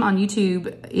 her name on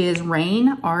YouTube is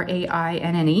Rain,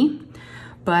 R-A-I-N-N-E,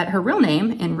 but her real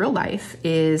name in real life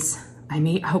is,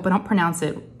 I hope I don't pronounce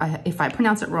it. If I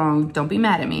pronounce it wrong, don't be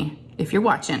mad at me if you're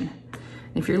watching.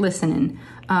 If you're listening,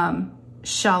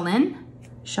 Shalin,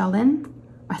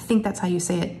 I think that's how you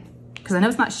say it, because I know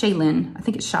it's not Shaylin, I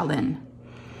think it's Shalin.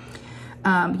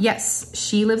 Yes,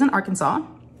 she lives in Arkansas,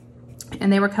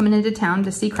 and they were coming into town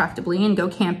to see Craftibly and go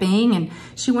camping, and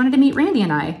she wanted to meet Randy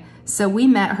and I. So we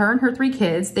met her and her 3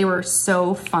 kids. They were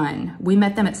so fun. We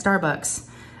met them at Starbucks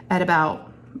at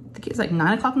about, I think it was like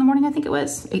 9 o'clock in the morning, I think it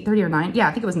was, 8:30 or 9. Yeah,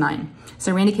 I think it was 9.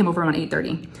 So Randy came over around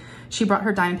 8:30. She brought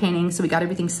her diamond painting, so we got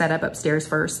everything set up upstairs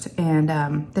first, and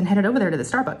then headed over there to the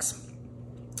Starbucks.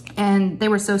 And they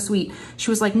were so sweet. She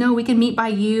was like, no, we can meet by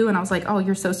you. And I was like, oh,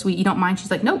 you're so sweet. You don't mind?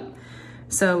 She's like, nope.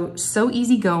 So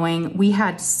easygoing. We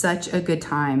had such a good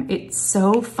time. It's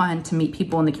so fun to meet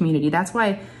people in the community. That's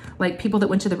why, like, people that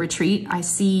went to the retreat, I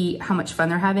see how much fun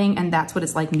they're having, and that's what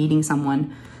it's like meeting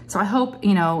someone. So I hope,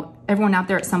 you know, everyone out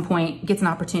there at some point gets an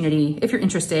opportunity, if you're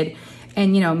interested,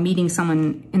 and, you know, meeting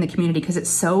someone in the community, because it's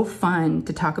so fun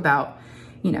to talk about,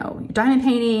 you know, diamond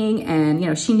painting. And, you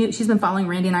know, she's been following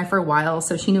Randy and I for a while,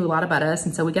 so she knew a lot about us.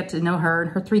 And so we got to know her,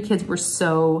 and her 3 kids were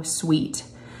so sweet.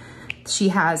 She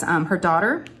has, her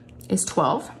daughter is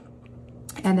 12,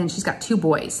 and then she's got 2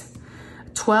 boys,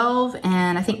 12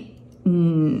 and I think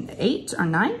 8 or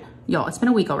 9. Y'all, it's been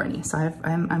a week already, so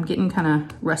I'm getting kind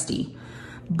of rusty.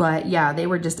 But yeah, they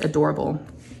were just adorable,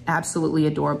 absolutely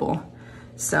adorable.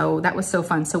 So that was so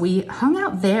fun. So we hung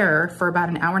out there for about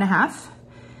an hour and a half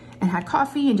and had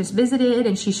coffee and just visited,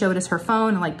 and she showed us her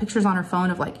phone and like pictures on her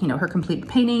phone of, like, you know, her complete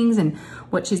paintings and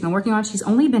what she's been working on. She's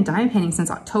only been diamond painting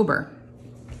since October.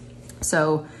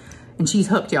 So, and she's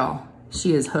hooked, y'all.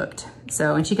 She is hooked.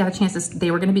 So, and she got a chance to,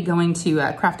 they were going to be going to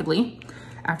Craftibly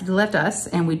after they left us,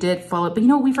 and we did follow up. But you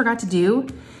know what we forgot to do?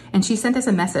 And she sent us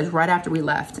a message right after we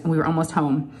left and we were almost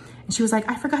home. And she was like,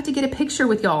 I forgot to get a picture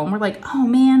with y'all. And we're like, oh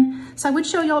man. So I would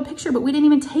show y'all a picture, but we didn't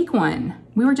even take one.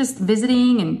 We were just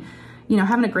visiting and, you know,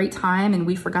 having a great time, and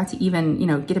we forgot to even, you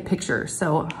know, get a picture.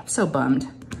 So I'm so bummed.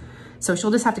 So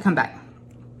she'll just have to come back.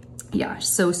 Yeah,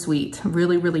 so sweet.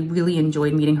 Really, really, really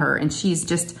enjoyed meeting her. And she's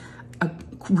just a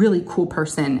really cool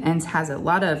person and has a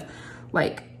lot of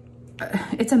like,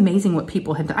 it's amazing what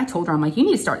people have done. I told her, I'm like, you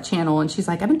need to start a channel. And she's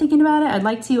like, I've been thinking about it. I'd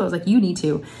like to. I was like, you need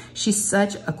to. She's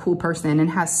such a cool person and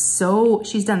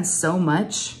she's done so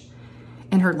much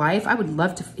in her life. I would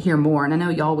love to hear more. And I know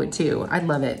y'all would too. I'd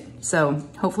love it. So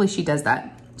hopefully she does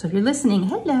that. So if you're listening,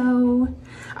 hello.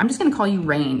 I'm just going to call you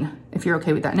Rain if you're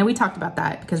okay with that. I know we talked about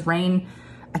that because Rain,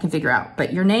 I can figure out,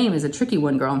 but your name is a tricky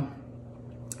one, girl.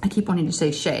 I keep wanting to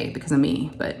say Shay because of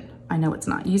me, but I know it's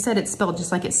not. You said it's spelled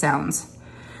just like it sounds,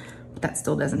 but that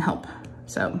still doesn't help.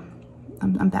 So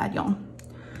I'm bad, y'all.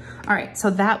 All right, so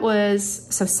that was,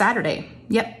 Saturday.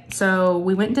 Yep, so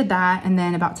we went and did that, and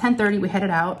then about 10:30 we headed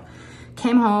out,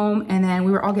 came home, and then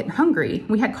we were all getting hungry.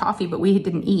 We had coffee, but we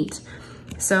didn't eat.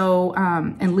 So,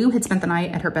 and Lou had spent the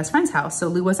night at her best friend's house, so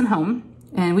Lou wasn't home,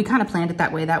 and we kind of planned it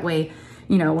that way. That way,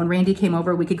 you know, when Randy came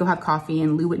over, we could go have coffee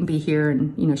and Lou wouldn't be here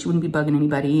and, you know, she wouldn't be bugging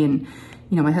anybody and,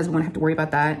 you know, my husband wouldn't have to worry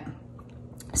about that.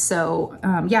 So,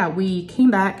 yeah, we came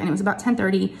back and it was about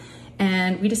 10:30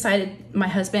 and we decided, my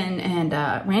husband and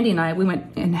Randy and I, we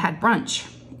went and had brunch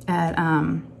at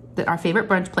our favorite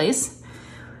brunch place.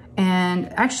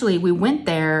 And actually we went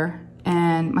there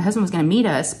and my husband was going to meet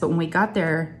us, but when we got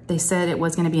there, they said it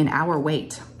was going to be an hour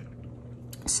wait.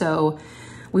 So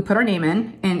we put our name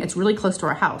in and it's really close to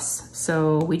our house.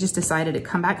 So we just decided to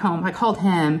come back home. I called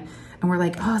him and we're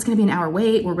like, oh, it's gonna be an hour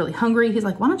wait. We're really hungry. He's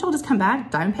like, why don't y'all just come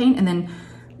back, Diamond Paint, and then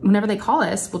whenever they call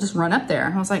us, we'll just run up there.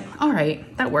 And I was like, all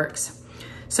right, that works.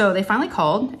 So they finally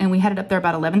called and we headed up there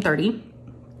about 11:30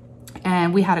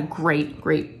 and we had a great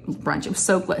brunch. It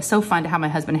was so fun to have my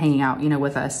husband hanging out, you know,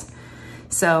 with us.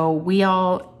 So we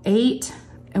all ate,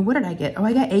 and what did I get? Oh,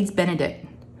 I got Eggs Benedict.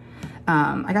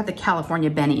 I got the California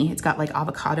Benny. It's got like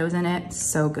avocados in it.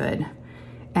 So good.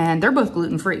 And they're both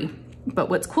gluten-free. But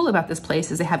what's cool about this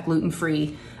place is they have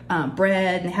gluten-free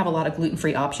bread and they have a lot of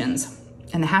gluten-free options.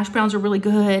 And the hash browns are really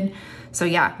good. So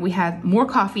yeah, we had more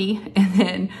coffee and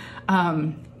then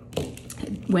and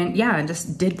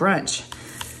just did brunch.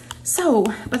 So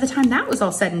by the time that was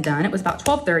all said and done, it was about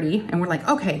 12:30 and we're like,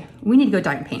 okay, we need to go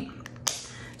Diamond Paint.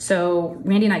 So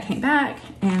Randy and I came back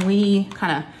and we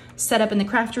kind of set up in the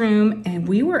craft room and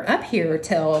we were up here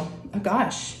till, oh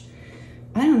gosh,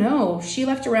 I don't know. She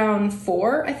left around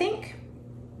 4, I think.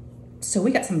 So we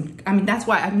got that's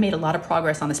why I've made a lot of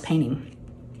progress on this painting.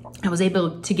 I was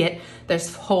able to get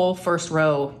this whole first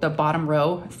row, the bottom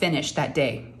row, finished that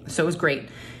day. So it was great.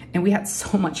 And we had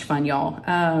so much fun, y'all.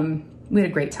 We had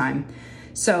a great time.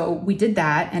 So we did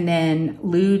that. And then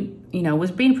Lou, you know, was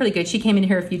being pretty good. She came in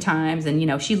here a few times and, you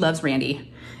know, she loves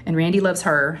Randy. And Randy loves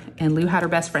her, and Lou had her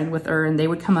best friend with her, and they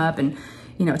would come up and,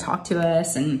 you know, talk to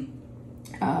us. And,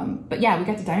 but yeah, we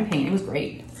got to Diamond Paint. It was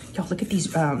great. Y'all, look at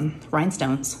these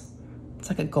rhinestones. It's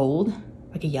like a gold,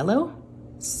 like a yellow.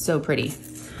 So pretty.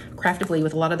 Craftibly,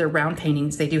 with a lot of their round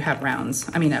paintings, they do have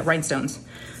rhinestones.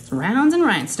 It's rounds and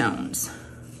rhinestones.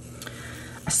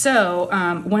 So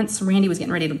once Randy was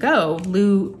getting ready to go,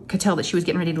 Lou could tell that she was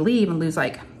getting ready to leave, and Lou's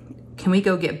like, can we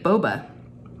go get boba?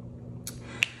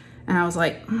 And I was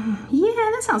like, yeah,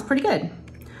 that sounds pretty good.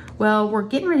 Well, we're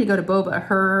getting ready to go to boba,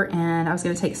 her and I was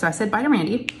gonna so I said bye to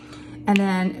Randy, and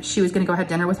then she was gonna go have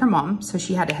dinner with her mom, so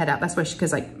she had to head out. That's why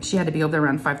because she had to be over there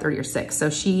around 5:30 or 6, so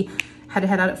she had to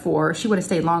head out at 4. She would have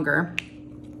stayed longer.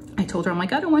 I told her, I'm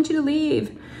like, I don't want you to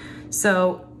leave.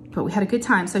 So, but we had a good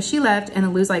time. So she left, and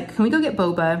then Lou's like, can we go get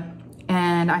boba?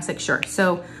 And I said, sure.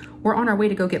 So we're on our way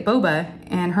to go get boba,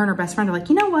 and her and her best friend are like,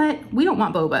 you know what? We don't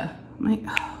want boba. I'm like,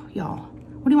 oh, y'all.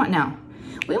 What do you want now?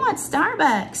 We want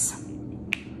Starbucks.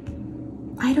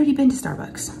 I had already been to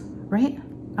Starbucks, right?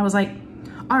 I was like,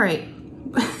 all right.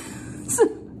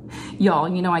 Y'all,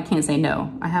 you know I can't say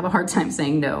no. I have a hard time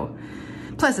saying no.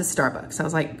 Plus it's Starbucks. I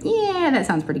was like, yeah, that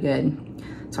sounds pretty good.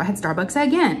 So I had Starbucks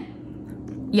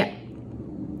again. Yeah,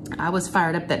 I was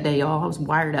fired up that day, y'all. I was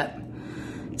wired up.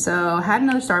 So I had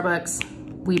another Starbucks.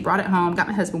 We brought it home, got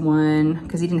my husband one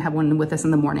because he didn't have one with us in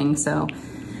the morning. So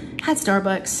had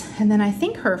Starbucks, and then I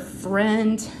think her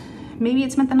friend, maybe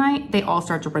had spent the night. They all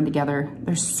start to run together.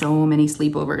 There's so many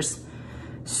sleepovers,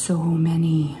 so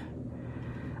many.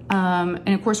 And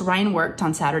of course, Ryan worked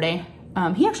on Saturday.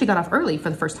 He actually got off early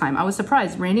for the first time. I was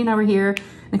surprised. Randy and I were here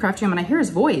in the craft room, and I hear his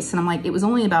voice, and I'm like, it was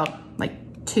only about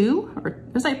like 2, or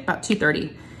it was like about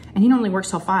 2:30, and he normally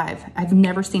works till 5. I've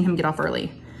never seen him get off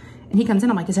early. And he comes in,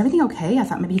 I'm like, is everything okay? I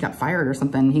thought maybe he got fired or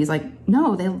something. He's like,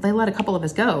 no, they let a couple of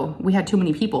us go. We had too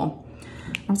many people.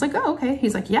 I was like, oh, okay.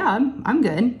 He's like, yeah, I'm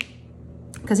good.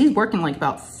 Because he's working like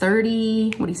about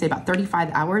 30, what do you say, about 35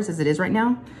 hours as it is right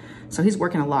now. So he's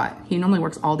working a lot. He normally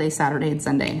works all day Saturday and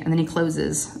Sunday, and then he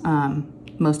closes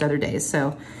most other days.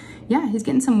 So yeah, he's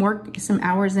getting some work, some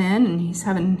hours in,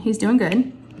 and he's doing good.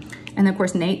 And then of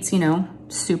course, Nate's, you know,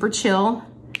 super chill.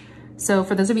 So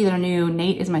for those of you that are new,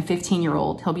 Nate is my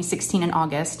 15-year-old. He'll be 16 in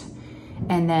August.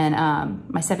 And then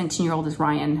my 17-year-old is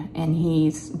Ryan, and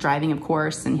he's driving, of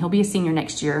course, and he'll be a senior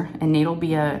next year, and Nate will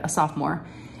be a sophomore.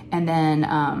 And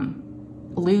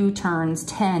then Lou turns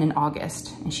 10 in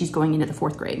August, and she's going into the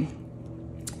 4th grade.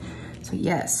 So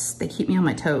yes, they keep me on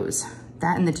my toes.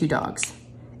 That and the 2 dogs,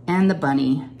 and the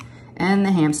bunny, and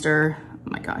the hamster. Oh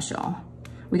my gosh, y'all.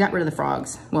 We got rid of the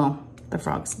frogs. Well, the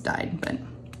frogs died, but,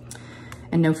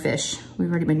 and no fish. We've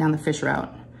already been down the fish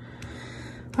route.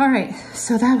 All right,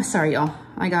 so that was, sorry y'all,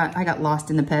 I got lost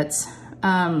in the pets.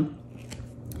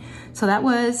 So that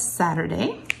was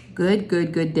Saturday.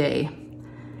 Good day.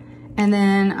 And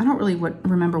then I don't really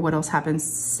remember what else happened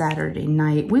Saturday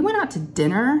night. We went out to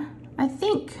dinner, I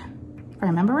think, if I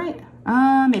remember right.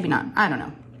 Maybe not, I don't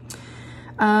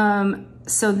know.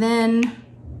 So then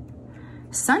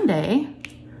Sunday,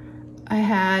 I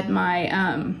had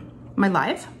my my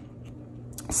live.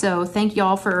 So thank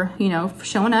y'all for, you know, for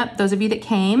showing up. Those of you that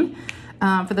came.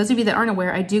 For those of you that aren't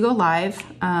aware, I do go live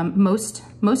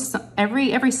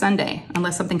every Sunday,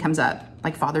 unless something comes up,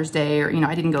 like Father's Day, or, you know,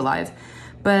 I didn't go live.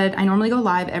 But I normally go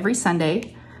live every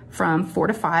Sunday from 4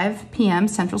 to 5 p.m.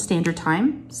 Central Standard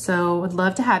Time. So I'd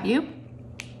love to have you.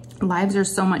 Lives are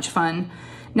so much fun.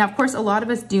 Now, of course, a lot of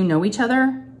us do know each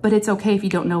other, but it's okay if you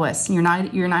don't know us. You're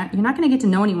not going to get to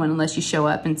know anyone unless you show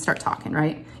up and start talking,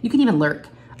 right? You can even lurk.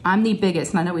 I'm the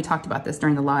biggest, and I know we talked about this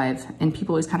during the live, and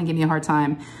people always kind of give me a hard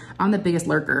time. I'm the biggest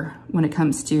lurker when it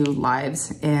comes to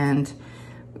lives, and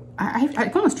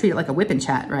I almost treat it like a whip and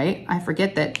chat, right? I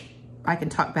forget that I can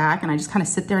talk back, and I just kind of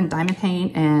sit there and diamond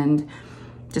paint and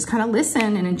just kind of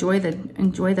listen and enjoy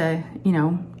the you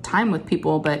know, time with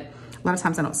people. But a lot of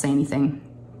times I don't say anything.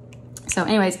 So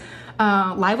anyways,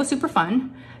 live was super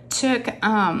fun. Took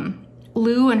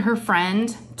Lou and her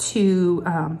friend to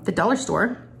the dollar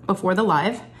store before the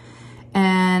live,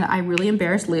 and I really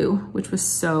embarrassed Lou, which was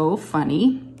so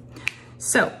funny.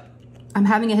 So I'm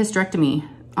having a hysterectomy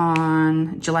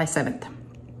on July 7th,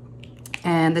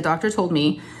 and the doctor told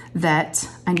me that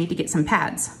I need to get some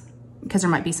pads because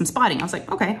there might be some spotting. I was like,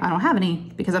 okay, I don't have any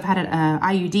because I've had an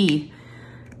IUD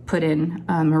put in,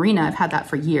 Marina. I've had that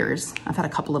for years. I've had a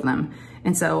couple of them.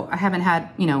 And so I haven't had,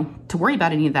 you know, to worry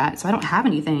about any of that. So I don't have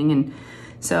anything. And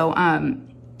so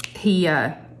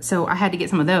so I had to get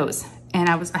some of those. And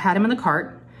I had him in the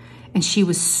cart, and she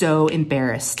was so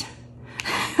embarrassed.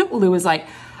 Lou was like,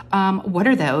 what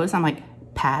are those? I'm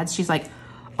like, pads. She's like,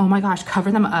 oh my gosh,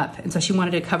 cover them up. And so she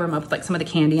wanted to cover them up with like some of the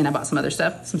candy, and I bought some other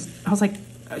stuff. I was like,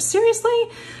 seriously?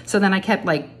 So then I kept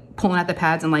like pulling out the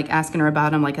pads and like asking her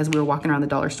about them, like as we were walking around the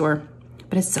dollar store.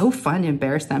 But it's so fun to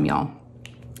embarrass them, y'all.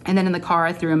 And then in the car,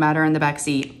 I threw them at her in the back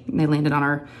seat, and they landed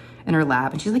on in her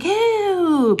lap, and she's like,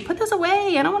 ew, put those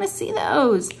away. I don't want to see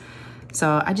those.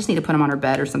 So I just need to put them on her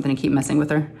bed or something to keep messing with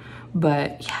her.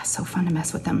 But yeah, so fun to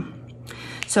mess with them.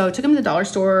 So I took them to the dollar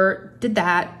store, did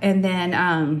that. And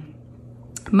then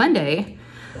Monday,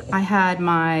 I had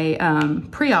my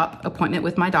pre-op appointment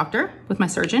with my doctor, with my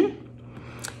surgeon.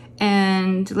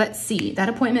 And let's see, that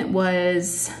appointment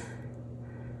was,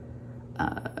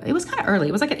 it was kind of early.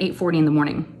 It was like at 8:40 in the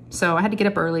morning. So I had to get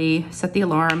up early, set the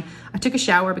alarm. I took a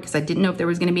shower because I didn't know if there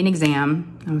was gonna be an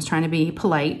exam. I was trying to be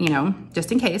polite, you know,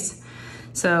 just in case.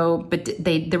 So, but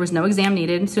there was no exam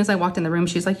needed. As soon as I walked in the room,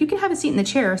 she was like, you can have a seat in the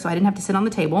chair. So I didn't have to sit on the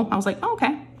table. I was like, oh,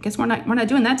 okay, guess we're not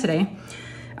doing that today.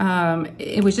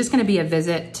 It was just gonna be a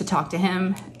visit to talk to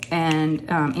him and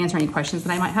answer any questions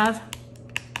that I might have.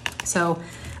 So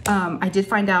I did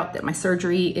find out that my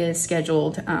surgery is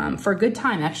scheduled for a good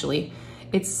time, actually.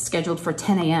 It's scheduled for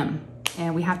 10 a.m.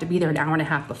 and we have to be there an hour and a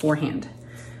half beforehand.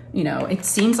 You know, it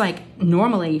seems like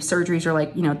normally surgeries are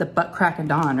like, you know, the butt crack of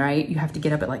dawn, right? You have to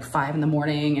get up at like 5 in the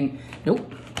morning, and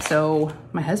nope. So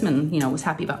my husband, you know, was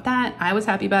happy about that. I was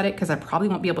happy about it because I probably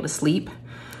won't be able to sleep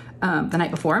the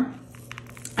night before.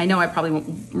 I know I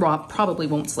probably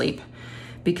won't sleep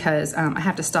because I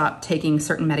have to stop taking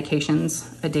certain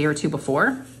medications a day or two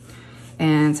before.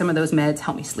 And some of those meds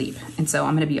help me sleep. And so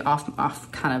I'm gonna be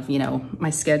off kind of, you know, my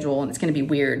schedule, and it's gonna be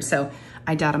weird. So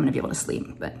I doubt I'm gonna be able to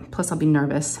sleep, but plus I'll be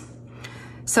nervous.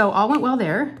 So all went well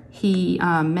there. He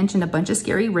mentioned a bunch of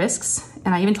scary risks,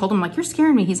 and I even told him, like, you're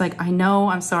scaring me. He's like, I know,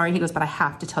 I'm sorry. He goes, but I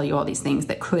have to tell you all these things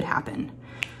that could happen.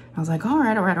 I was like, all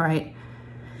right.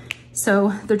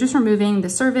 So they're just removing the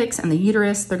cervix and the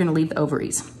uterus. They're gonna leave the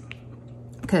ovaries.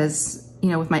 Because, you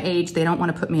know, with my age, they don't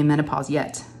wanna put me in menopause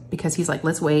yet, because he's like,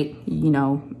 let's wait, you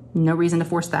know, no reason to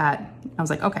force that. I was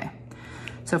like, okay.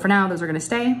 So for now, those are gonna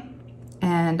stay.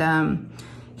 And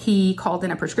he called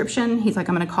in a prescription. He's like,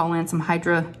 I'm gonna call in some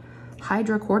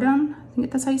hydrocodone. I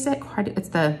think that's how you say it. It's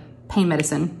the pain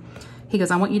medicine. He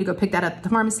goes, I want you to go pick that up at the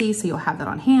pharmacy so you'll have that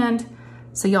on hand.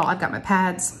 So y'all, I've got my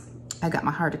pads. I got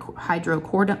my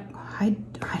hydrocodone.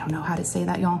 I don't know how to say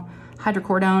that, y'all.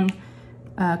 Hydrocodone,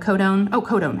 codone. Oh,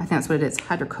 codone, I think that's what it is.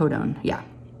 Hydrocodone, yeah.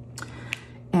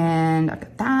 And I've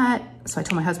got that. So I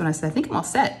told my husband, I said, I think I'm all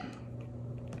set.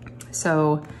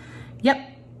 So, yep.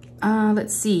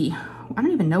 Let's see. I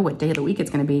don't even know what day of the week it's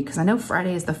gonna be because I know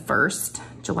Friday is the 1st,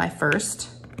 July 1st.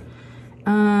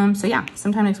 So yeah,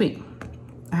 sometime next week.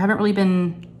 I haven't really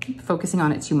been focusing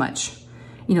on it too much.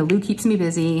 You know, Lou keeps me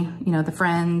busy, you know, the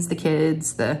friends, the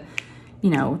kids, the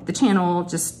channel,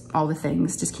 just all the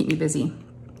things just keep me busy.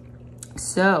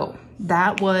 So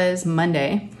that was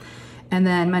Monday. And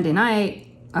then Monday night,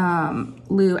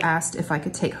 Lou asked if I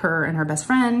could take her and her best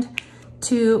friend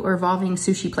to a revolving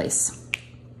sushi place.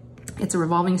 It's a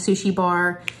revolving sushi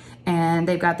bar and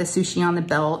they've got the sushi on the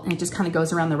belt and it just kind of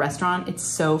goes around the restaurant. It's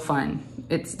so fun.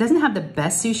 It doesn't have the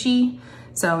best sushi,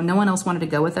 so no one else wanted to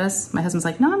go with us. My husband's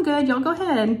like, no, I'm good, y'all go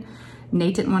ahead.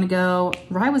 Nate didn't want to go.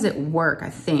 Rye was at work,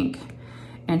 I think.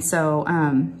 And so,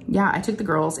 yeah, I took the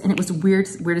girls and it was the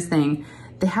weirdest thing.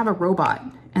 They have a robot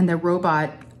and the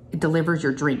robot delivers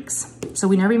your drinks. So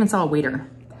we never even saw a waiter.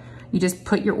 You just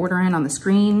put your order in on the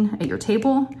screen at your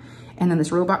table and then this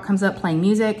robot comes up playing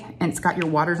music and it's got your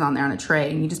waters on there on a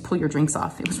tray and you just pull your drinks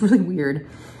off. It was really weird.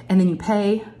 And then you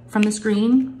pay from the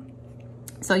screen.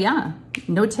 So yeah,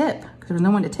 no tip because there was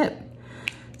no one to tip.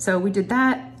 So we did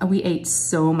that and we ate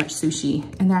so much sushi.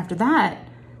 And then after that,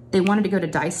 they wanted to go to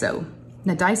Daiso.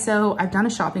 Now Daiso, I've done a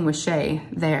shopping with Shay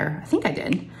there. I think I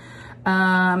did.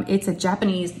 It's a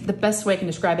Japanese, the best way I can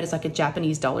describe it is like a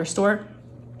Japanese dollar store.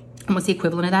 And what's the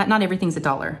equivalent of that? Not everything's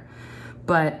 $1,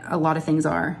 but a lot of things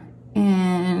are.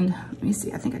 And let me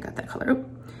see, I think I got that color. Oh.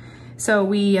 So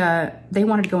they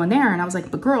wanted to go in there and I was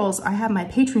like, but girls, I have my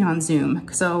Patreon Zoom.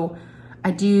 So I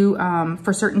do,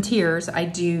 for certain tiers, I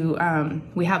do,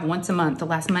 we have once a month, the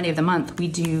last Monday of the month, we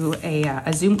do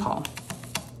a Zoom call.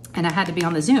 And I had to be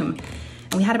on the Zoom.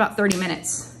 And we had about 30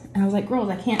 minutes. And I was like, girls,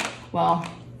 I can't, well,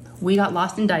 we got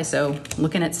lost in Daiso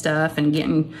looking at stuff and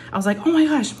I was like, oh my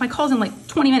gosh, my call's in like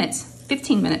 20 minutes,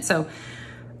 15 minutes. So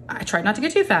I tried not to go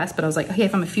too fast, but I was like, okay,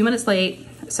 if I'm a few minutes late.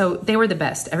 So they were the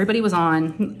best. Everybody was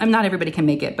on. Not everybody can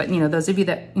make it, but those of you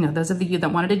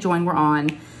that wanted to join were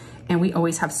on, and we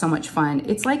always have so much fun.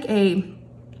 It's like I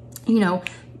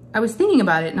was thinking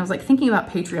about it and I was like thinking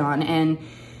about Patreon and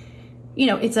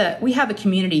we have a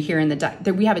community here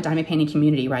we have a diamond painting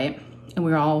community, right? And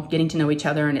we're all getting to know each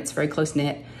other and it's very close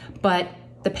knit. But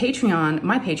the Patreon,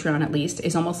 my Patreon at least,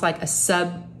 is almost like a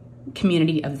sub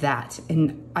community of that.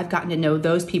 And I've gotten to know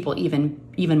those people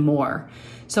even more.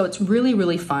 So it's really,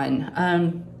 really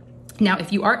fun. Now,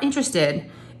 if you are interested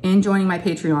in joining my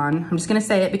Patreon, I'm just gonna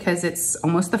say it because it's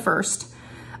almost the 1st.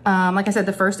 Like I said,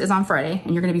 the 1st is on Friday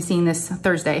and you're gonna be seeing this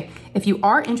Thursday. If you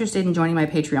are interested in joining my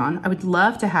Patreon, I would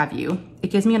love to have you.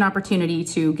 It gives me an opportunity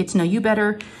to get to know you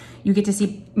better. You get to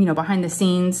see, behind the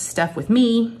scenes stuff with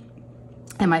me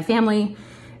and my family,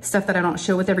 stuff that I don't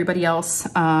show with everybody else,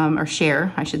 or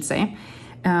share, I should say.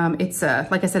 It's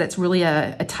like I said, it's really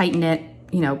a tight-knit,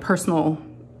 personal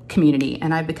community,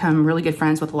 and I've become really good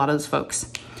friends with a lot of those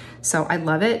folks. So I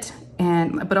love it.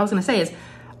 But what I was gonna say is,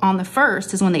 on the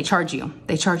 1st is when they charge you.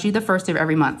 They charge you the 1st of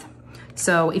every month.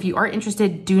 So if you are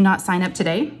interested, do not sign up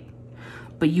today,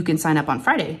 but you can sign up on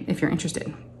Friday if you're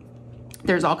interested.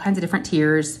 There's all kinds of different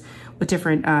tiers with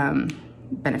different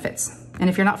benefits. And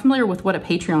if you're not familiar with what a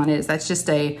Patreon is, that's just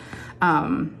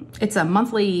it's a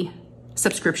monthly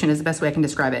subscription is the best way I can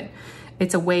describe it.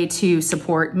 It's a way to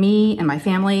support me and my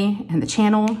family and the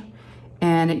channel.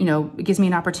 And it gives me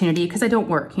an opportunity because I don't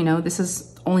work, this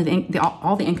is only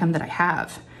all the income that I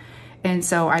have. And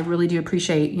so I really do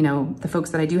appreciate, the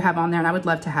folks that I do have on there, and I would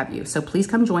love to have you. So please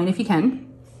come join if you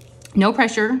can. No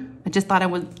pressure. I just thought I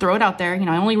would throw it out there.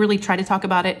 I only really try to talk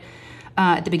about it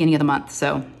at the beginning of the month,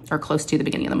 or close to the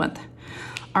beginning of the month.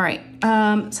 All right,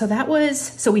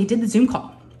 so we did the Zoom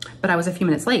call, but I was a few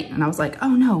minutes late and I was like, oh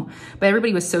no. But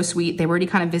everybody was so sweet. They were already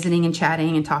kind of visiting and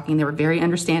chatting and talking. They were very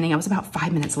understanding. I was about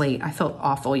 5 minutes late. I felt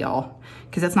awful, y'all,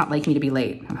 because that's not like me to be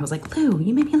late. And I was like, Lou,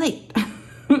 you made me late.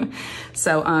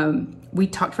 So we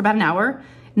talked for about an hour,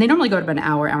 and they normally go to about an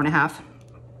hour and a half.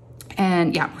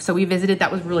 And yeah, so we visited.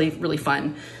 That was really, really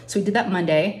fun. So we did that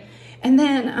Monday. And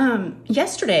then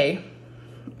yesterday,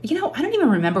 I don't even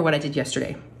remember what I did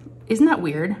yesterday. Isn't that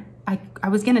weird? I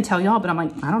was gonna tell y'all, but I'm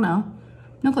like, I don't know.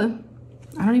 No clue.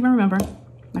 I don't even remember.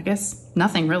 I guess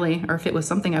nothing really. Or if it was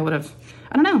something I would have,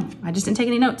 I don't know. I just didn't take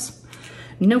any notes.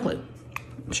 No clue.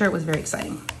 I'm sure it was very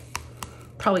exciting.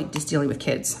 Probably just dealing with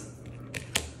kids,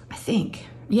 I think.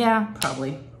 Yeah,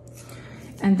 probably.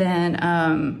 And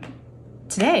then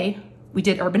today we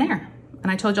did Urban Air,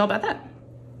 and I told you all about that.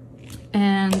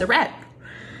 And the red.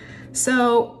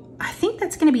 So I think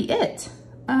that's gonna be it.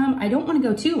 I don't wanna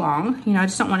go too long. You know, I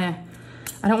just don't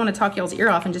wanna talk y'all's ear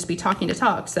off and just be talking to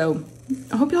talk. So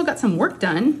I hope y'all got some work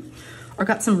done or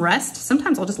got some rest.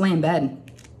 Sometimes I'll just lay in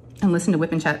bed and listen to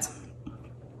Whippin' Chats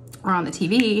or on the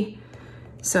TV.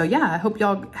 So yeah, I hope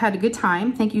y'all had a good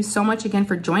time. Thank you so much again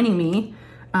for joining me.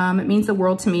 It means the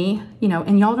world to me, you know,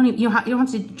 and y'all you don't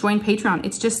have to join Patreon.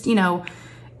 It's just, you know,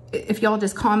 if y'all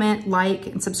just comment, like,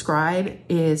 and subscribe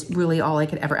is really all I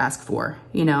could ever ask for,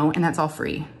 you know, and that's all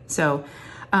free. So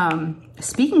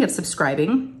speaking of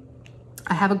subscribing,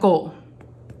 I have a goal.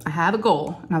 And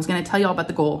I was gonna tell y'all about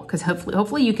the goal because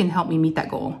hopefully you can help me meet that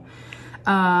goal.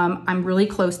 I'm really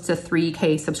close to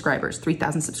 3K subscribers,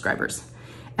 3,000 subscribers.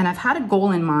 And I've had a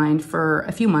goal in mind for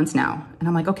a few months now. And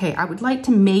I'm like, okay, I would like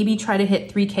to maybe try to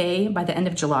hit 3K by the end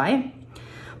of July.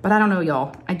 But I don't know,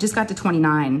 y'all. I just got to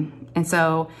 29. And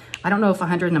so I don't know if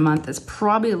 100 in a month is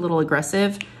probably a little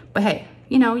aggressive. But hey,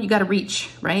 you know, you got to reach,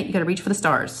 right? You got to reach for the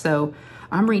stars. So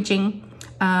I'm reaching.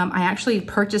 I actually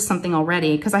purchased something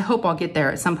already because I hope I'll get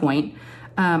there at some point.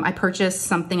 I purchased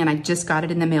something and I just got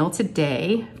it in the mail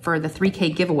today for the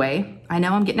 3K giveaway. I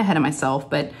know I'm getting ahead of myself,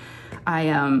 but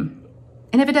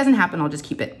and if it doesn't happen, I'll just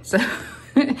keep it. So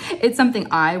it's something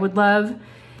I would love.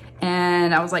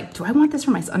 And I was like, do I want this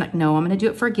for my son? No, I'm gonna do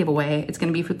it for a giveaway. It's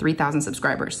gonna be for 3,000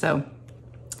 subscribers. So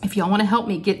if y'all wanna help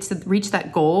me get to reach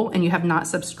that goal and you have not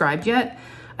subscribed yet,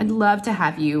 I'd love to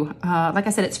have you. Like I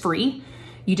said, it's free.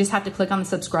 You just have to click on the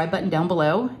subscribe button down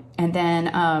below. And then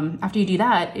after you do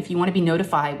that, if you wanna be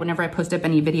notified whenever I post up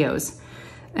any videos,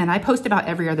 and I post about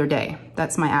every other day,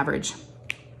 that's my average.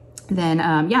 Then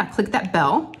yeah, click that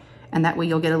bell, and that way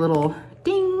you'll get a little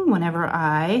ding whenever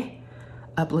I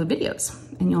upload videos,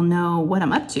 and you'll know what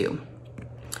I'm up to.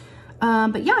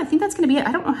 But yeah, I think that's gonna be it.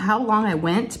 I don't know how long I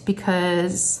went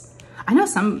because I know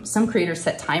some creators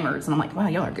set timers, and I'm like, wow,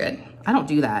 y'all are good. I don't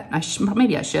do that.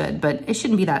 Maybe I should, but it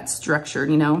shouldn't be that structured,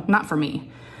 you know, not for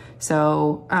me.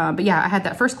 So, but yeah, I had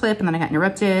that first clip and then I got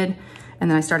interrupted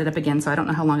and then I started up again. So I don't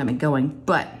know how long I've been going,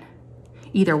 but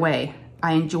either way,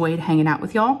 I enjoyed hanging out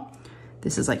with y'all.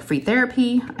 This is like free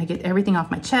therapy. I get everything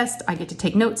off my chest. I get to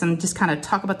take notes and just kind of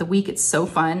talk about the week. It's so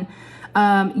fun.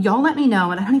 Y'all let me know,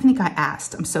 and I don't even think I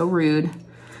asked. I'm so rude.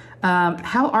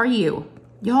 How are you?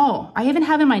 Y'all, I even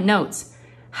have in my notes,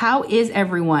 how is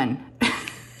everyone?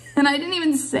 And I didn't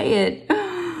even say it.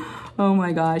 Oh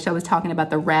my gosh, I was talking about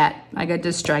the rat. I got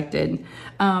distracted.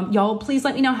 Y'all, please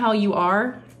let me know how you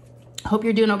are. Hope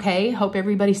you're doing okay. Hope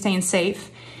everybody's staying safe.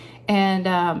 And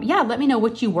yeah, let me know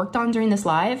what you worked on during this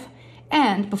live.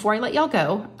 And before I let y'all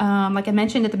go, like I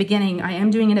mentioned at the beginning, I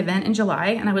am doing an event in July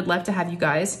and I would love to have you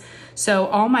guys. So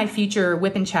all my future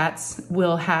Whippin' Chats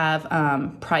will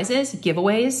have prizes,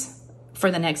 giveaways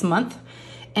for the next month.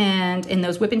 And in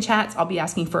those Whippin' Chats, I'll be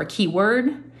asking for a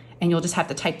keyword and you'll just have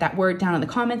to type that word down in the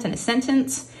comments in a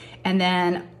sentence. And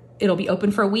then it'll be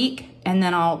open for a week. And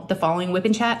then the following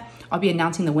Whippin' Chat, I'll be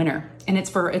announcing the winner. And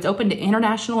it's open to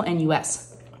international and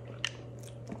US.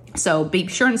 So be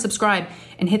sure and subscribe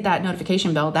and hit that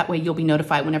notification bell. That way you'll be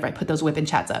notified whenever I put those Whippin'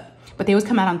 Chats up. But they always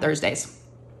come out on Thursdays.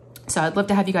 So I'd love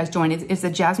to have you guys join. It's the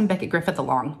Jasmine Becket-Griffith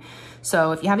along.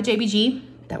 So if you have a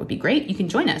JBG, that would be great. You can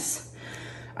join us.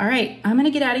 All right, I'm gonna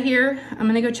get out of here. I'm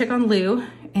gonna go check on Lou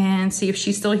and see if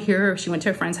she's still here or if she went to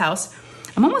a friend's house.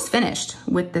 I'm almost finished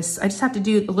with this. I just have to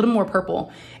do a little more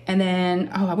purple. And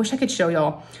then, oh, I wish I could show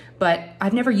y'all, but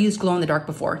I've never used glow in the dark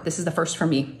before. This is the first for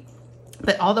me.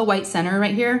 But all the white center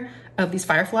right here of these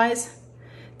fireflies,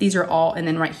 these are all, and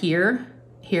then right here,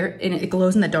 and it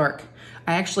glows in the dark.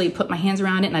 I actually put my hands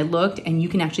around it and I looked and you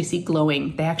can actually see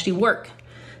glowing. They actually work.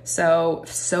 So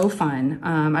fun.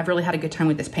 I've really had a good time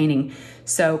with this painting.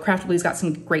 So Craftibly's got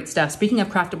some great stuff. Speaking of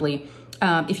Craftibly,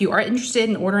 if you are interested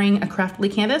in ordering a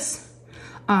Craftibly canvas,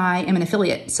 I am an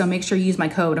affiliate. So make sure you use my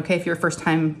code, okay, if you're a first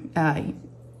time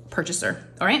purchaser,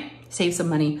 all right? Save some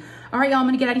money. All right, y'all, I'm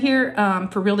gonna get out of here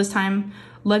for real this time.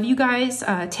 Love you guys,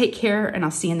 take care, and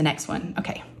I'll see you in the next one.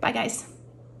 Okay, bye guys.